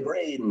infest my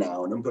brain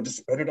now, and I'm going to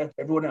spread it out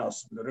to everyone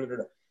else.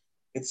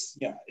 It's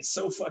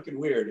so fucking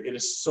weird. It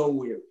is so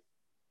weird.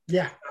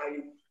 Yeah.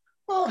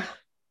 Well,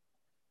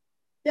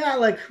 yeah,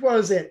 like, what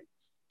was it?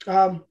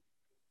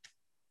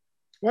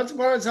 Once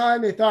upon a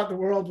time, they thought the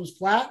world was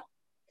flat.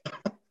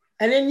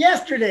 And then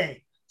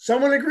yesterday,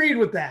 someone agreed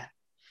with that.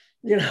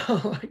 You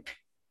know, like.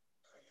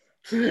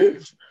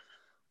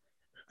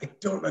 I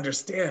don't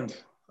understand.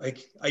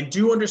 Like, I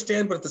do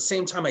understand, but at the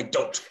same time, I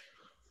don't.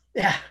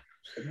 Yeah.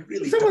 I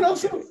really Someone don't.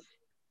 Also,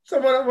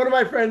 one of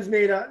my friends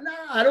made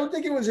I don't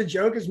think it was a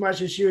joke as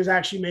much as she was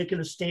actually making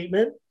a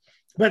statement,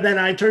 but then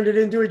I turned it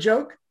into a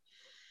joke.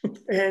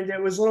 And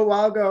it was a little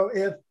while ago.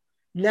 If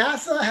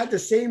NASA had the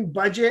same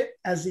budget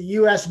as the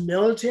US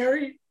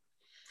military,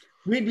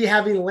 we'd be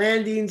having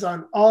landings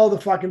on all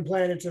the fucking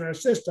planets in our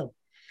system.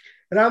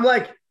 And I'm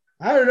like,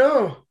 I don't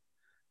know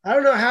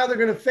how they're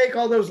going to fake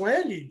all those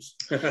landings.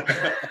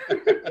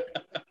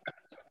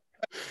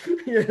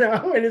 You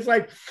know, and it's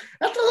like,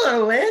 that's a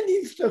lot of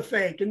landings to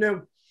fake. And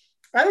then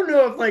I don't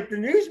know if like the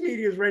news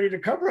media is ready to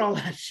cover all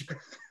that shit.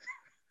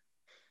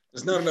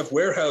 There's not enough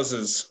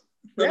warehouses.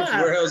 Enough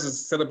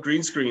warehouses set up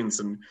green screens,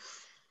 and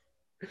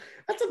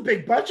that's a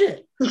big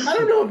budget. I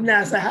don't know if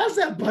NASA has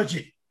that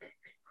budget.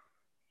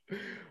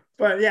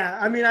 But yeah,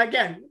 I mean,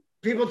 again,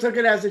 people took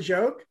it as a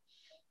joke.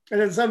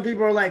 And then some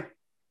people are like,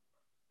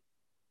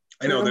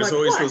 I know, there's like,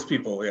 always those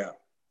people,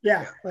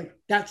 yeah, like,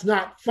 that's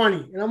not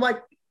funny. And I'm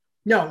like,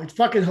 no, it's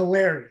fucking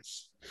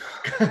hilarious.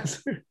 I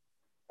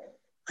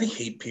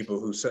hate people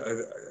who say,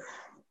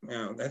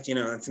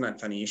 that's not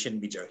funny. You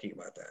shouldn't be joking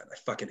about that. I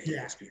fucking hate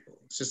those people.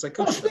 It's just like,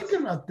 I was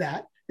thinking about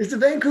that. Is the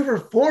Vancouver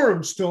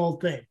Forum still a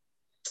thing?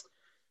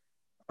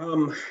 I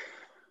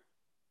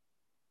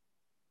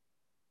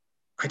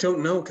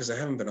don't know, because I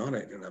haven't been on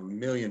it in a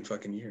million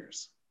fucking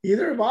years.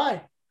 Either have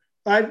I.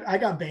 I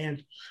got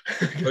banned.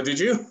 Oh, did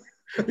you?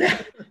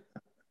 Yeah.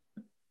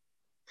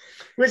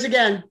 Which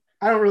again,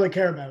 I don't really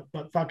care about,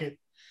 but fuck it.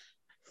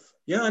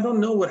 Yeah, I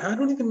don't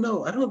even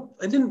know.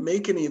 I didn't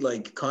make any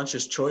like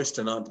conscious choice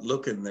to not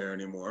look in there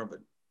anymore, but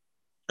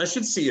I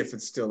should see if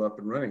it's still up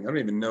and running. I don't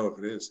even know if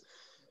it is.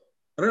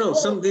 I don't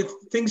know.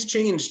 Things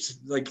changed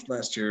like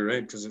last year,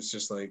 right? Because it's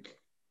just like,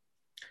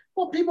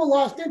 well, people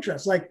lost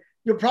interest. Like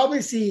you'll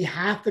probably see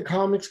half the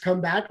comics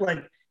come back.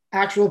 Like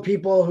actual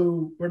people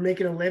who were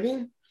making a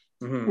living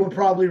will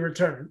probably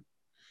return.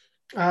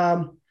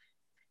 I'm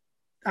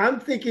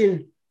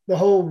thinking the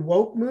whole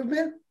woke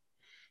movement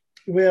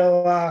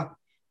will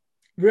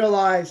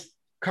realize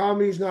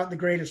comedy is not the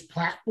greatest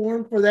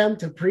platform for them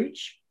to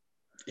preach.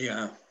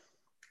 Yeah.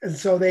 And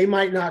so they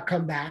might not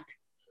come back.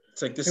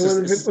 It's like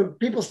when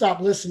people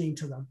stop listening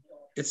to them.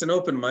 It's an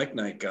open mic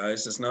night,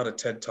 guys. It's not a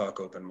TED Talk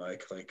open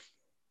mic. Like,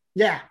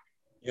 yeah.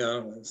 You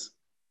know,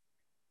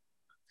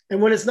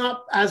 and when it's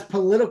not as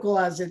political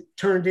as it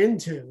turned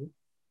into,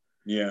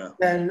 yeah,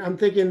 then I'm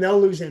thinking they'll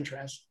lose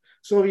interest.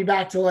 So we'll be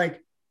back to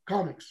like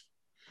comics.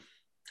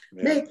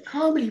 Yeah. Make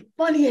comedy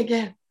funny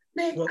again.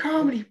 Make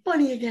comedy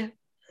funny again.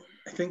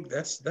 I think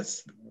that's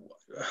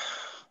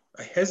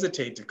I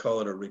hesitate to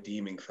call it a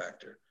redeeming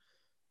factor,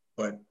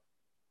 but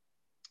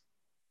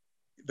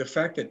the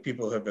fact that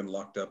people have been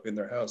locked up in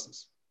their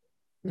houses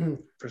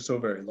for so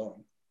very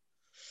long.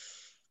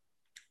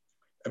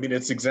 I mean,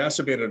 it's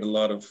exacerbated a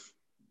lot of,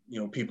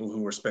 people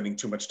who were spending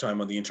too much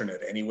time on the internet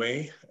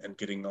anyway and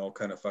getting all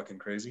kind of fucking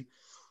crazy.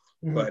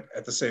 But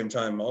at the same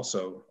time,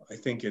 also, I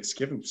think it's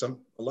given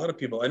a lot of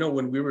people, I know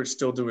when we were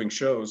still doing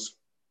shows,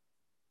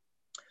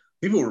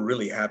 people were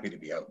really happy to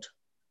be out.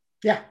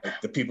 Yeah. Like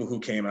the people who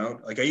came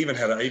out, like I even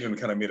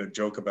kind of made a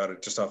joke about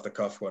it just off the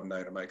cuff one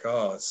night. I'm like,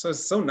 oh,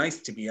 it's so nice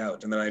to be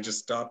out. And then I just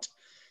stopped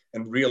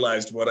and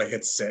realized what I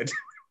had said.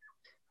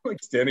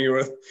 Like standing here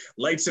with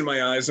lights in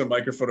my eyes, a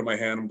microphone in my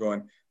hand. I'm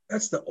going,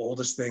 that's the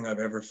oldest thing I've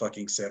ever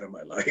fucking said in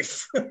my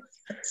life.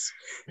 It's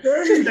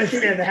nice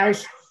to be in the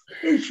house.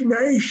 It's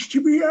nice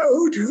to be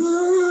out.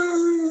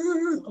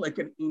 Like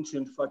an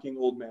ancient fucking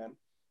old man.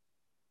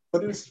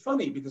 But it's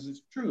funny because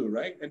it's true,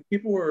 right? And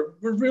people were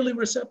really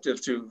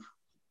receptive to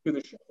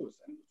the shows.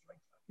 And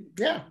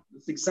yeah,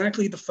 it's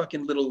exactly the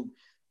fucking little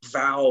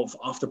valve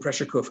off the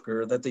pressure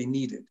cooker that they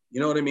needed.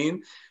 You know what I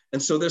mean?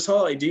 And so this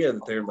whole idea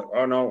that they're like,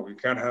 oh no, we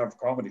can't have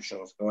comedy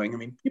shows going. I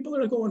mean, people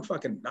are going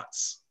fucking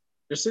nuts.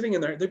 They're sitting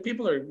in there.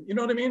 People are, you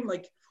know what I mean?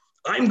 Like,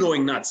 I'm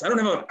going nuts. I don't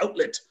have an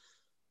outlet.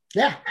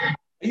 Yeah. I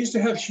used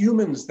to have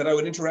humans that I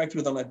would interact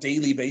with on a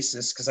daily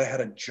basis because I had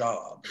a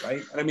job,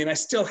 right? And I mean, I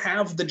still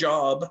have the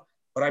job,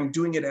 but I'm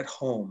doing it at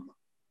home.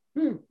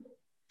 Well,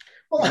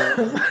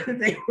 the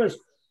thing was,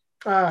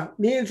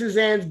 me and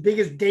Suzanne's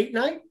biggest date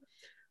night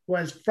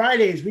was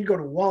Fridays. We'd go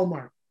to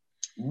Walmart.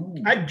 Ooh.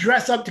 I'd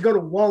dress up to go to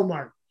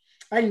Walmart.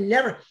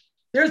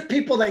 There's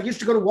people that used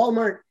to go to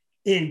Walmart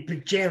in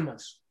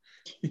pajamas.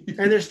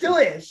 And there still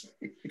is.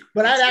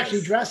 But I'd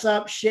actually dress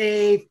up,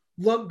 shave,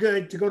 look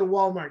good to go to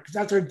Walmart because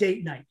that's our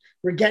date night.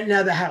 We're getting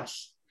out of the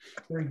house.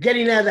 We're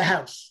getting out of the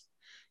house.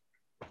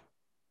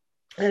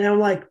 And I'm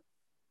like,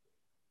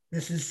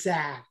 this is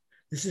sad.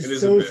 This is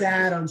so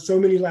sad on so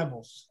many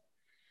levels.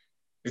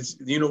 It's,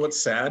 you know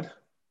what's sad?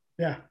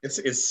 Yeah.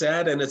 It's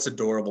sad and it's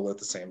adorable at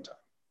the same time.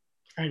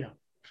 I know.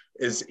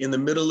 Is in the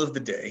middle of the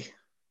day,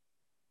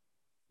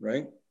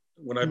 right?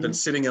 When I've been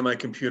sitting at my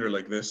computer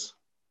like this,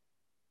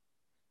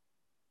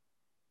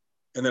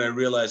 and then I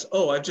realize,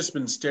 oh, I've just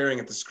been staring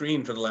at the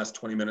screen for the last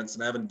 20 minutes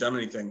and I haven't done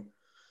anything.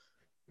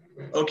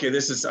 Okay,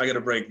 I got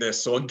to break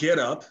this. So I'll get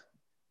up.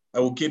 I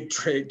will get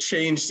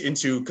changed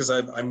into, because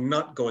I'm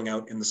not going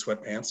out in the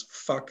sweatpants.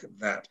 Fuck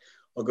that.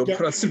 I'll go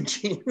put on some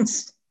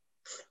jeans.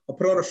 I'll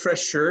put on a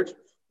fresh shirt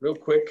real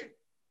quick.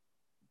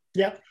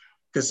 Yeah.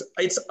 Because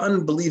it's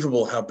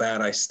unbelievable how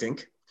bad I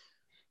stink.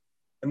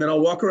 And then I'll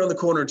walk around the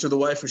corner to the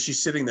wife where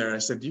she's sitting there. And I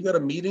said, you got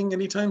a meeting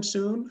anytime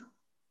soon?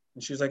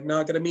 And she's like, no,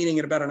 I got a meeting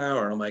in about an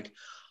hour. I'm like,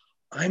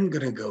 I'm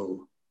going to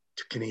go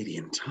to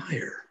Canadian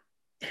Tire.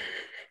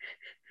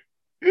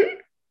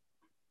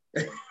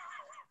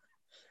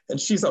 And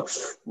she's like,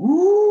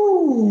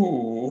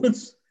 ooh.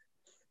 Let's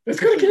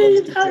go to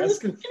Canadian Tire.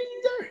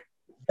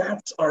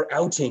 That's our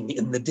outing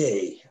in the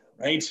day,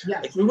 right?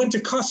 Yeah. Like we went to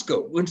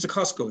Costco.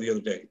 The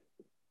other day.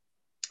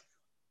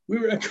 We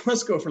were at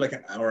Costco for like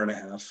an hour and a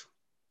half.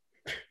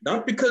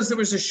 Not because there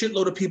was a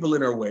shitload of people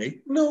in our way.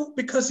 No,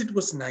 because it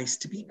was nice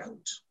to be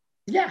out.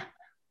 Yeah.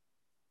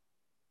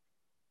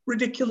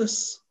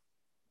 Ridiculous.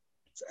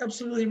 It's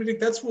absolutely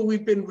ridiculous. That's what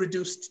we've been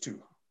reduced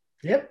to.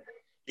 Yep.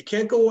 You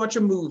can't go watch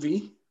a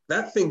movie.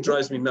 That thing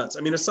drives me nuts.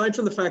 I mean, aside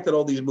from the fact that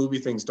all these movie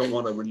things don't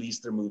want to release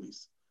their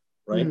movies,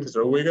 right? Because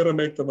we got to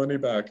make the money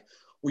back.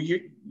 Well,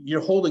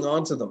 you're holding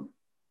on to them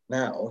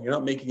now. You're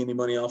not making any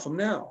money off them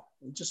now.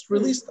 Just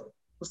release them.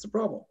 What's the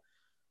problem?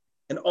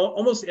 And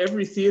almost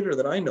every theater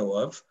that I know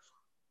of,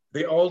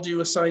 they all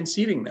do assigned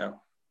seating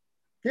now.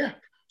 Yeah.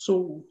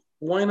 So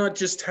why not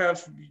just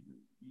have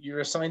your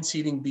assigned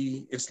seating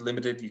it's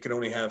limited. You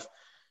have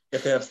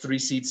to have 3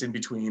 seats in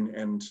between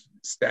and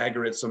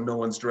stagger it so no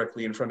one's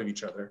directly in front of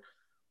each other.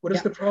 What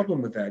is the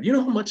problem with that? You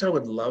know how much I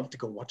would love to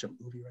go watch a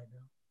movie right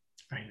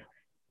now? I know.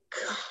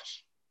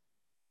 Gosh.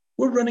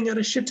 We're running out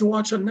of shit to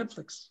watch on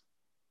Netflix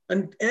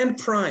and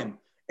Prime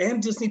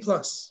and Disney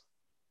Plus.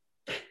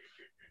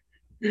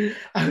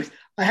 I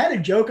I had a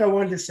joke I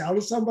wanted to sell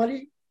to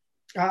somebody.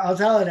 I'll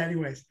tell it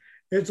anyways.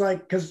 It's like,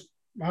 because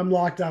I'm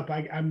locked up.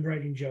 I'm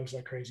writing jokes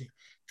like crazy.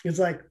 It's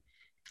like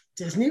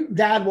Disney,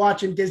 dad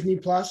watching Disney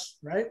Plus,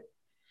 right?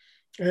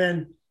 And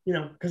then,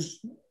 because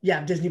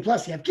Disney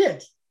Plus, you have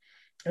kids.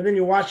 And then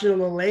you watch it a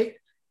little late,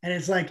 and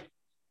it's like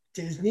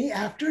Disney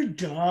After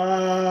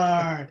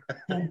Dark.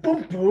 Boom,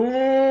 boom,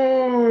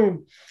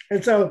 boom.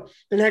 And so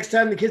the next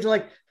time the kids are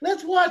like,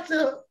 let's watch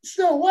the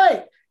Snow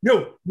White.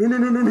 No.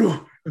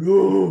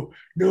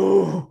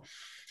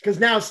 Because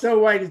now Snow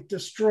White is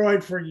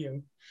destroyed for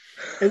you.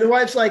 And the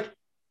wife's like,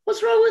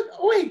 what's wrong with,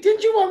 wait,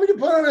 didn't you want me to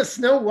put on a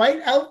Snow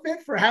White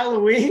outfit for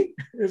Halloween?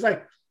 It's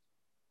like,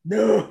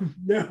 no.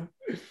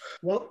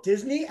 Walt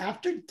Disney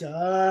After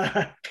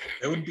Dark.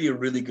 That would be a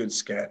really good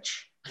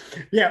sketch.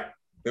 Yeah.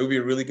 It would be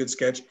a really good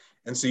sketch.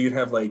 And so you'd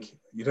have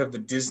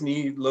the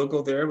Disney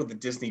logo there with the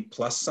Disney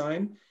Plus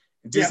sign.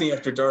 Disney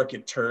After Dark,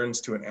 it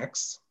turns to an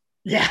X.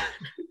 Yeah.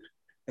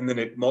 And then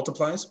it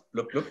multiplies.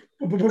 Look.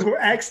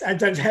 X, and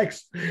times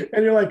X.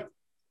 And you're like,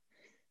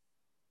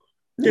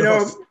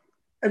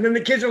 and then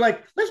the kids are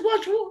like, let's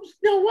watch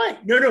Snow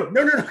White. No.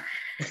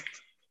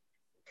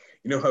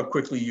 You know how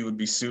quickly you would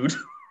be sued?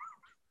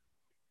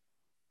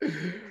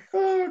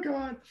 Oh,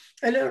 God.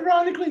 And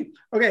ironically,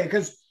 okay,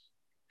 because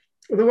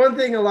the one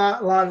thing a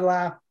lot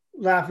of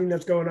laughing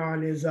that's going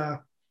on is,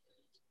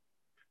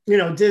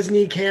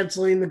 Disney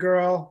canceling the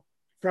girl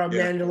from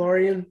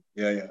Mandalorian.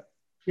 Yeah.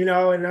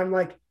 And I'm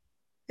like,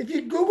 if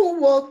you Google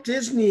Walt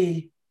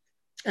Disney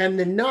and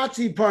the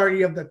Nazi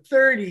Party of the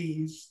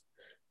 30s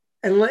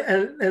and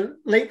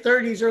late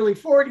 30s, early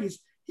 40s,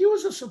 he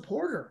was a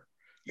supporter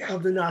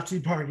of the Nazi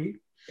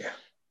Party. Yeah.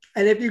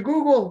 And if you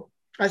Google,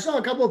 I saw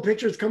a couple of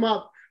pictures come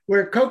up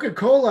where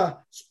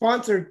Coca-Cola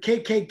sponsored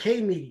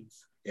KKK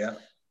meetings. Yeah.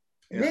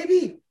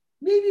 Maybe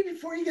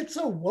before you get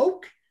so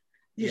woke,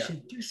 you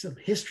should do some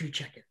history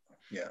checking.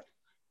 Yeah.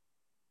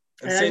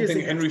 And same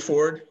thing, Henry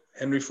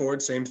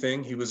Ford, same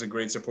thing. He was a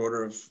great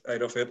supporter of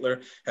Adolf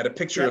Hitler, had a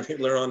picture of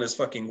Hitler on his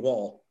fucking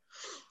wall.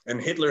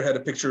 And Hitler had a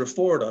picture of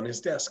Ford on his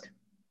desk.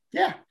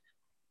 Yeah.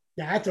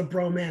 Yeah, that's a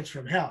bromance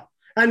from hell.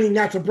 I mean,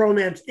 that's a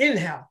bromance in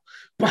hell.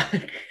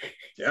 But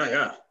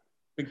yeah.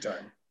 Big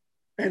time.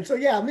 And so,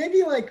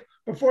 maybe like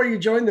before you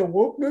join the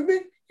woke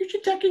movement, you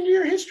should check into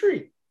your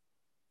history.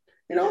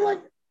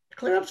 Like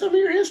clear up some of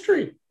your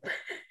history.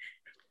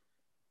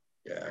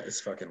 Yeah,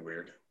 it's fucking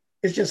weird.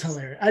 It's just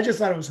hilarious. I just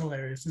thought it was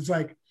hilarious. It's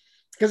like,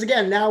 because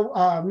again,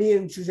 now me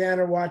and Suzanne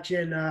are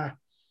watching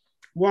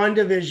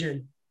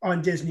WandaVision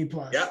on Disney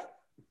Plus. Yeah.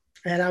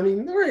 And I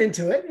mean, we're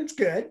into it. It's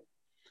good.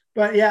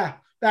 But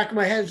back in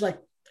my head, it's like,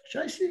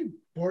 should I see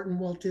Borton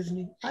Walt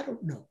Disney? I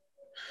don't know.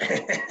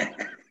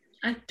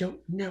 I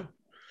don't know.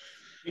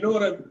 You know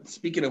what?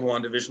 Speaking of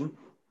WandaVision.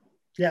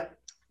 Yeah.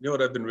 You know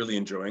what I've been really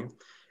enjoying?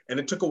 And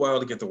it took a while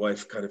to get the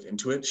wife kind of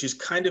into it. She's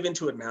kind of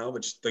into it now,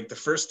 but like the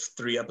first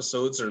 3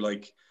 episodes are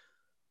like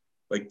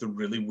the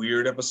really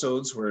weird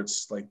episodes where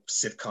it's like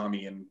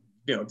sitcom-y and,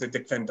 the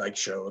Dick Van Dyke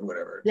Show and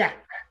whatever. Yeah.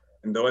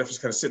 And the wife is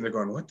kind of sitting there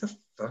going, what the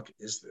fuck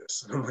is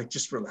this? And I'm like,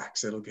 just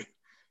relax. It'll get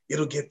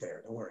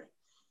there. Don't worry.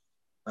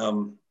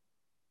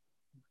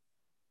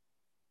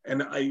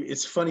 And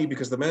it's funny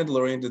because The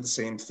Mandalorian did the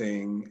same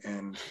thing.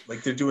 And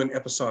like they're doing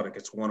episodic.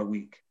 It's 1 a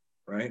week,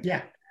 right?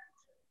 Yeah.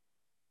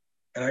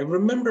 And I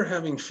remember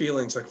having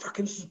feelings like,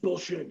 fucking this is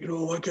bullshit.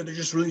 Why can't they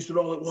just release it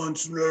all at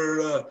once?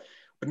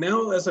 But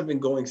now as I've been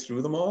going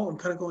through them all, I'm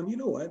kind of going, you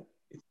know what?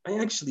 I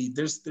actually,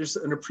 there's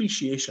an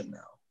appreciation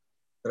now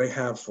that I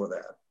have for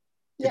that.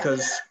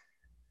 Because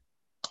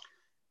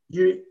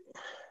you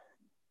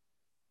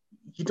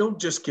don't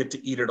just get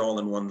to eat it all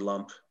in one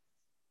lump.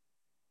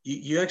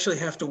 You actually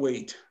have to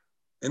wait.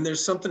 And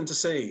there's something to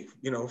say,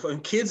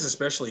 and kids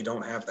especially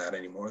don't have that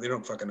anymore. They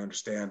don't fucking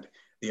understand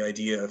the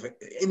idea of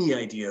any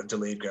idea of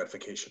delayed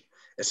gratification,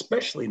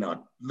 especially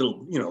not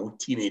little,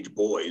 teenage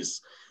boys.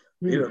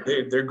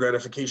 Their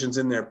gratification's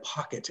in their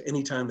pocket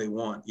anytime they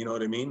want. You know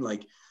what I mean?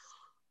 Like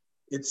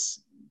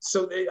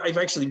I've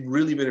actually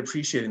really been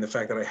appreciating the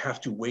fact that I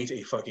have to wait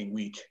a fucking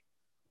week.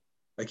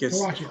 Like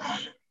it's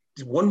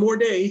 1 more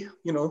day,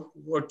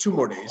 or 2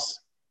 more days.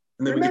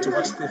 And then we get to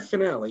watch the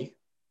finale.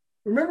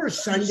 Remember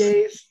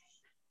Sundays,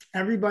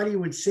 everybody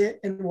would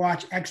sit and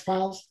watch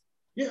X-Files?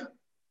 Yeah.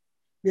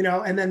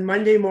 And then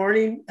Monday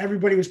morning,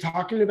 everybody was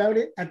talking about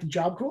it at the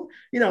job pool,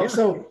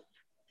 so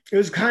it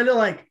was kind of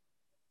like,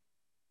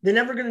 they're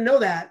never going to know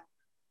that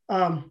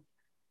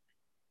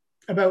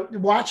about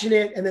watching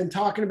it and then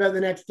talking about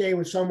the next day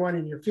with someone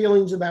and your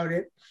feelings about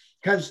it,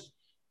 because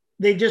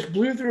they just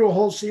blew through a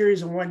whole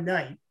series in one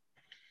night.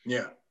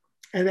 Yeah.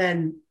 And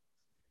then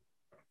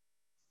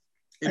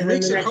it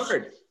makes it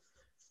hard.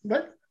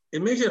 What?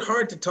 It makes it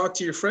hard to talk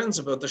to your friends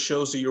about the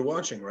shows that you're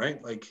watching,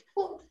 right? Like,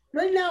 well,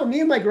 right now, me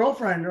and my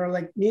girlfriend, or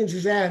like me and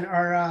Suzanne,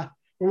 are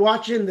we're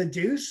watching The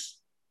Deuce,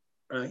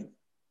 right?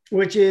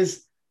 Which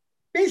is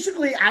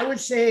basically, I would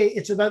say,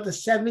 it's about the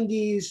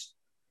 70s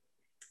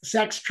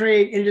sex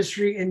trade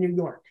industry in New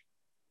York.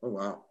 Oh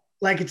wow!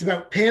 Like it's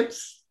about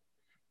pimps,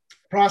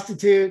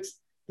 prostitutes,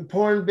 the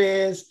porn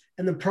biz,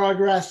 and the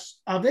progress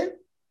of it.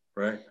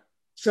 Right.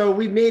 So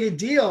we made a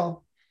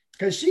deal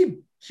because she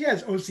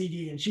has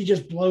OCD and she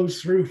just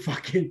blows through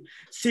fucking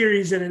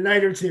series in a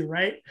night or two,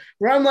 right?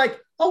 Where I'm like,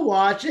 I'll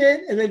watch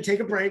it and then take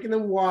a break and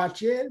then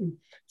watch it. And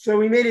so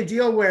we made a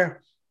deal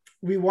where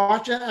we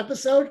watch an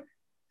episode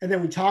and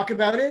then we talk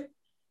about it.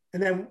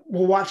 And then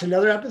we'll watch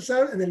another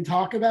episode and then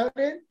talk about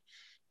it.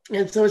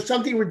 And so it's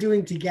something we're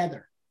doing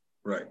together.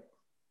 Right.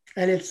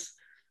 And it's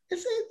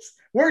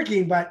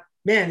working, but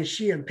man, is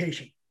she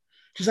impatient.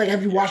 She's like,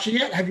 have you watched it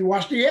yet? Have you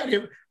watched it yet?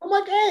 I'm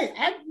like, hey,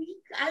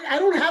 I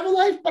don't have a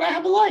life, but I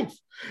have a life.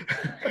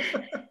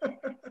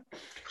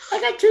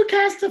 I got 2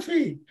 cats to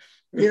feed,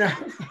 you know?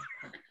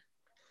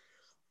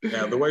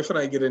 Yeah, the wife and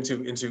I get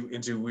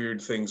into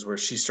weird things where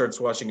she starts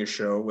watching a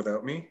show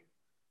without me.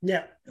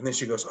 Yeah. And then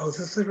she goes, oh, this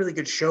is a really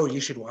good show. You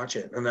should watch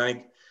it. And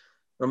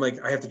I'm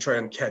like, I have to try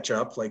and catch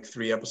up like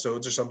 3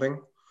 episodes or something.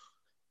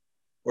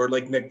 Or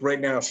like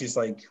right now, she's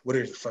like, what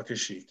the fuck is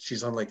she?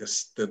 She's on like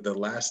the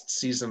last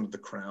season of The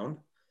Crown.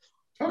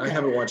 Okay. I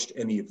haven't watched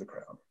any of The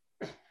Crown.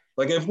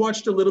 Like I've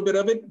watched a little bit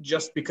of it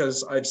just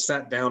because I've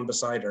sat down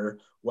beside her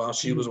while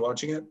she was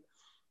watching it.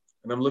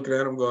 And I'm looking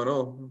at him going,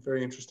 oh,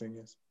 very interesting.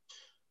 Yes.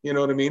 You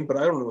know what I mean? But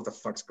I don't know what the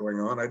fuck's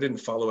going on. I didn't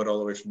follow it all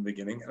the way from the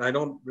beginning. And I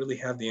don't really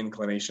have the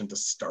inclination to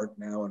start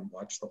now and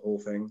watch the whole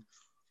thing.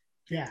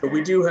 Yeah. But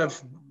we do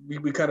have,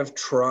 we kind of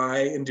try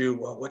and do,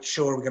 well, what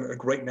show are we going to,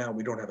 like right now,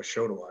 we don't have a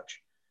show to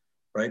watch,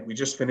 right? We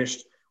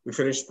finished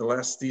the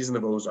last season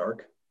of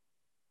Ozark.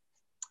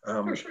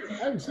 For sure. I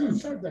haven't seen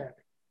start that.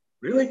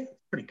 Really?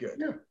 Pretty good.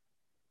 Yeah.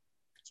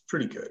 It's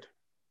pretty good.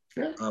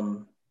 Yeah.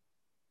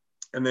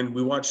 And then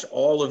we watched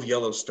all of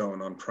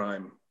Yellowstone on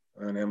Prime,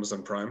 on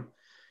Amazon Prime.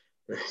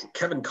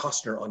 Kevin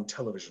Costner on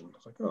television. I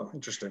was like, oh,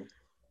 interesting.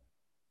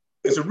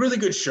 It's a really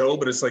good show,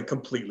 but it's like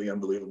completely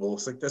unbelievable.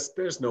 It's like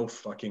there's no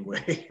fucking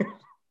way.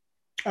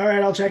 All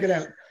right, I'll check it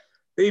out.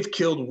 They've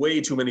killed way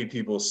too many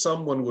people.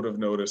 Someone would have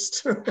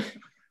noticed.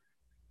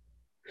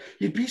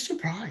 You'd be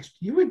surprised.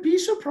 You would be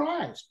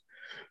surprised.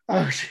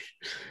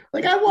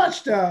 Like I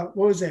watched, what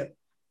was it?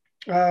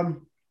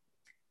 The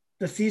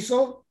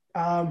Cecil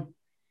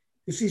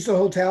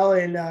Hotel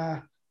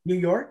in New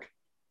York.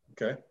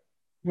 Okay.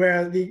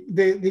 Where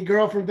the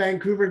girl from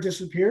Vancouver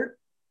disappeared.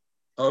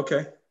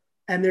 Okay.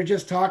 And they're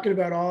just talking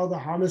about all the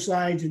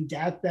homicides and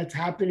death that's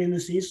happened in the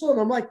Cecil.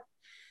 And I'm like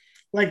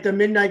the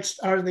Midnight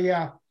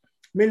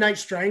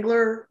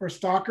Strangler or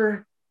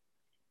Stalker,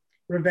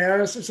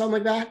 Rivera's or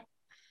something like that.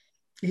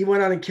 He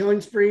went on a killing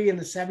spree in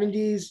the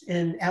 70s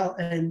and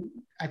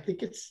I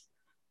think it's,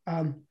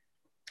 the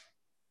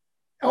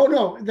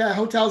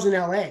hotel's in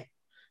LA.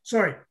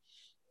 Sorry.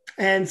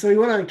 And so he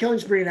went on a killing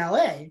spree in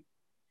LA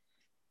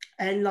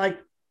and like,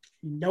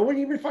 no one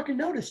even fucking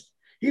noticed.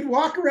 He'd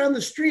walk around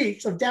the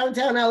streets of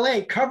downtown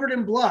LA covered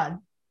in blood,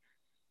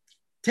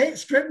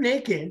 strip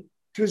naked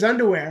to his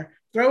underwear,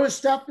 throw his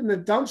stuff in the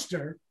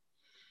dumpster,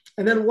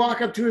 and then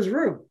walk up to his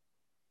room.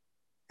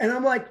 And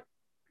I'm like,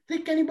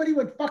 think anybody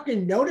would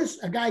fucking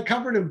notice a guy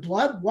covered in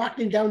blood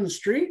walking down the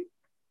street?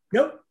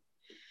 Nope.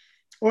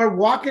 Or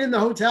walking in the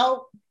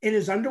hotel in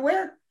his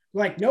underwear?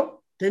 Like,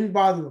 nope, didn't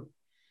bother them.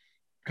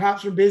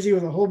 Cops were busy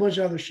with a whole bunch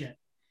of other shit.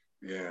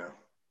 Yeah.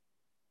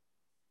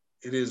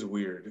 It is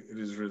weird. It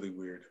is really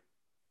weird.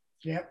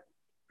 Yep.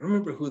 I don't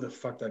remember who the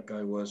fuck that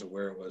guy was or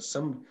where it was.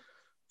 Some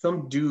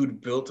dude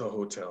built a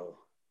hotel.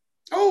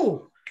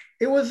 Oh,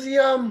 it was the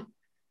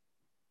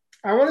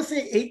I want to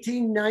say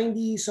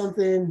 1890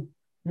 something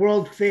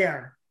World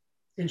Fair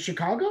in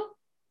Chicago.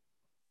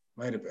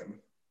 Might have been.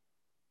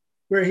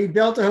 Where he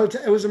built a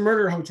hotel. It was a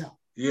murder hotel.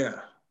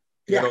 Yeah.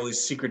 He had all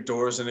these secret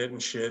doors in it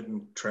and shit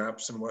and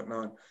traps and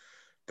whatnot.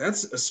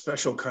 That's a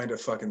special kind of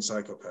fucking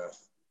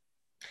psychopath.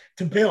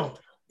 To build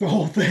the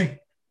whole thing.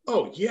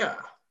 Oh, yeah.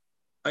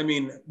 I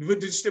mean,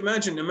 just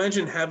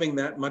imagine having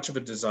that much of a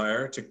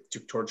desire to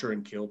torture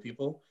and kill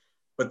people,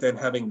 but then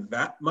having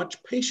that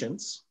much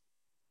patience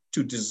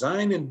to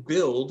design and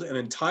build an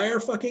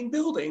entire fucking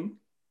building.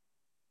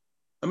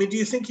 I mean, do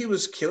you think he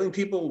was killing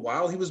people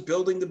while he was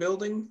building the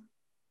building?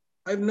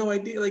 I have no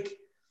idea. Like,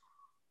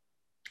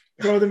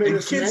 throw them in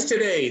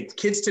the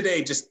kids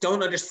today just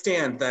don't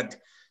understand that,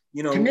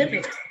 you know.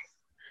 Commitment,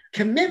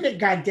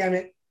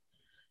 goddammit.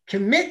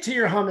 Commit to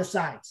your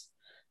homicides.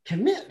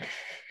 Commit.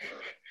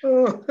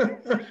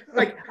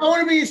 Like, I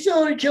want to be a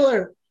serial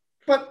killer,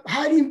 but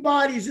hiding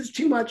bodies is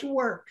too much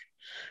work.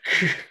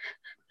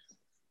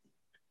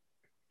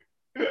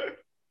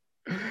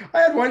 I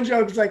had one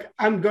joke. It's like,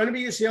 I'm going to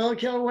be a serial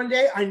killer one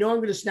day. I know I'm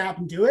going to snap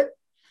and do it.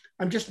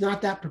 I'm just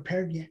not that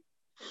prepared yet.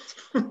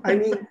 I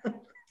mean,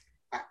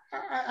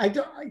 I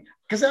don't,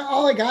 because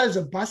all I got is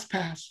a bus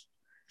pass.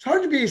 It's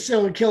hard to be a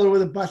serial killer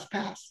with a bus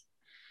pass.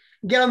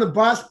 Get on the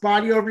bus,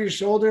 body over your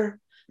shoulder.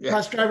 Yeah.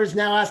 Bus driver's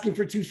now asking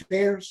for 2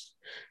 fares.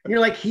 And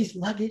you're like, he's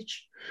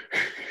luggage.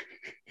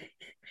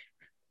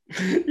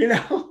 You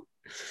know?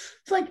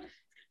 It's like,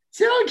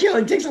 serial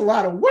killing takes a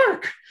lot of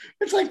work.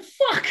 It's like,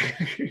 fuck.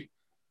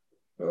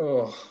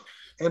 Oh,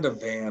 and a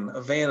van.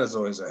 A van is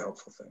always a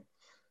helpful thing.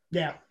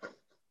 Yeah.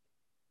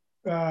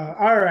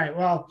 All right.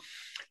 Well,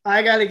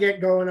 I got to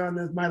get going on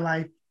with my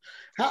life.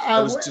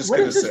 What is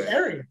this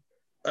area?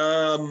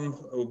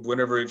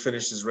 Whenever it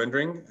finishes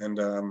rendering, and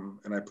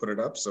I put it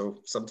up. So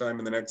sometime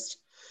in the next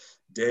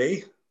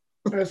day.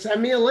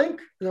 Send me a link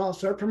and I'll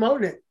start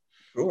promoting it.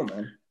 Cool,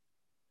 man.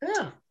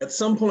 Yeah. At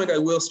some point, I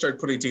will start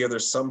putting together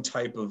some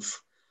type of,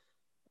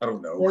 I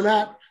don't know.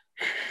 Format.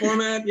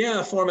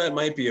 Yeah, format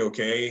might be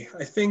okay.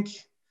 I think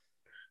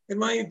it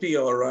might be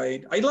all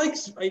right.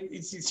 It's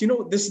this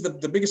is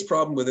the biggest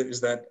problem with it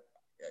is that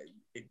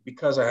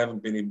because I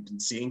haven't been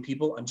seeing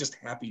people, I'm just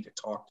happy to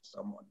talk to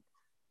someone.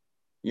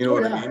 You know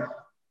what I mean?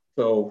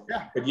 So,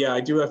 yeah. But yeah,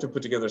 I do have to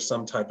put together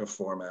some type of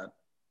format.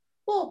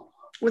 Well,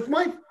 with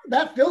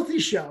that Filthy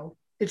show,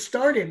 it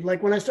started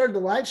like when I started the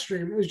live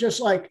stream, it was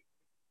just like,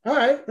 all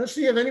right, let's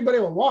see if anybody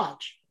will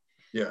watch.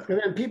 Yeah. And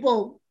then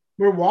people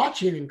were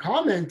watching and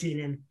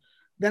commenting, and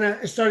then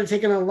it started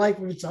taking on a life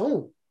of its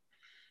own.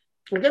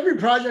 Like every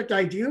project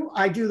I do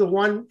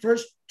the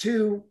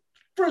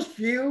first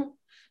few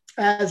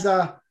as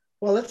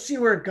well, let's see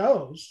where it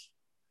goes.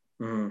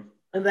 Mm.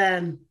 And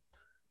then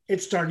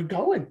it started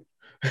going.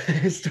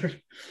 It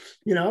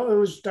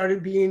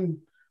started being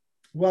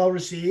well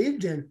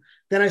received. And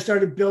then I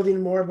started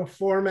building more of a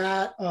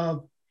format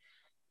of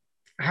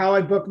how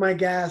I book my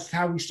guests,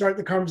 how we start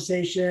the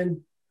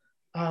conversation,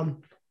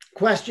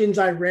 questions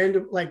I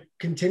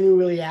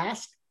continually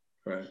ask.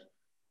 Right.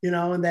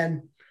 And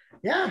then,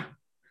 yeah,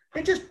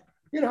 it just,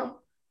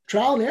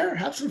 trial and error,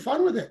 have some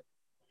fun with it.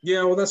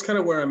 Yeah, well, that's kind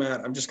of where I'm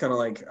at. I'm just kind of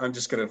like, I'm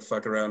just going to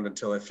fuck around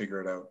until I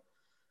figure it out.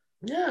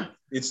 Yeah.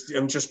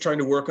 I'm just trying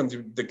to work on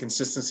the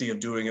consistency of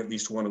doing at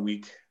least one a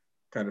week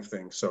kind of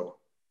thing. So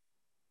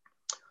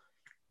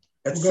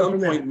at some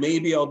point,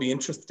 maybe I'll be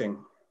interesting.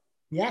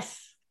 Yes.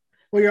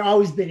 Well, you're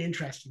always been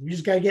interesting. You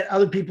just got to get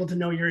other people to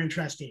know you're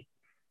interesting.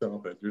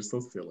 Stop it. You're so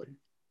silly.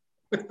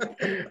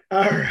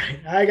 All right.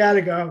 I got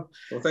to go.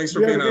 Well, thanks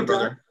for being on,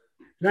 brother.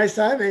 Nice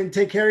time, and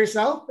take care of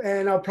yourself.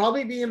 And I'll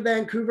probably be in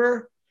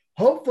Vancouver,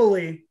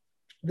 hopefully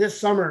this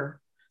summer,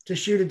 to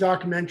shoot a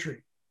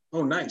documentary.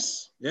 Oh,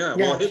 nice. Yeah.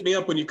 Well, hit me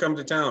up when you come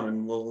to town,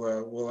 and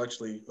we'll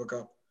actually hook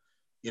up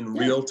in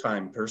real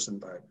time, person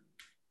time.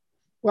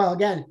 Well,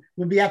 again,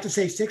 we'll have to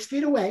say 6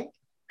 feet away.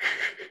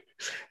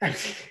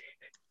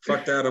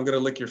 Fuck that. I'm going to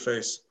lick your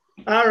face.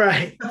 All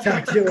right.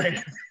 Talk to you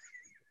later.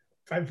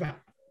 Bye-bye.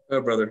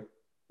 Oh, brother.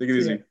 Take it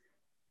easy.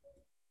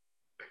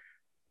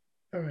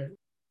 All right.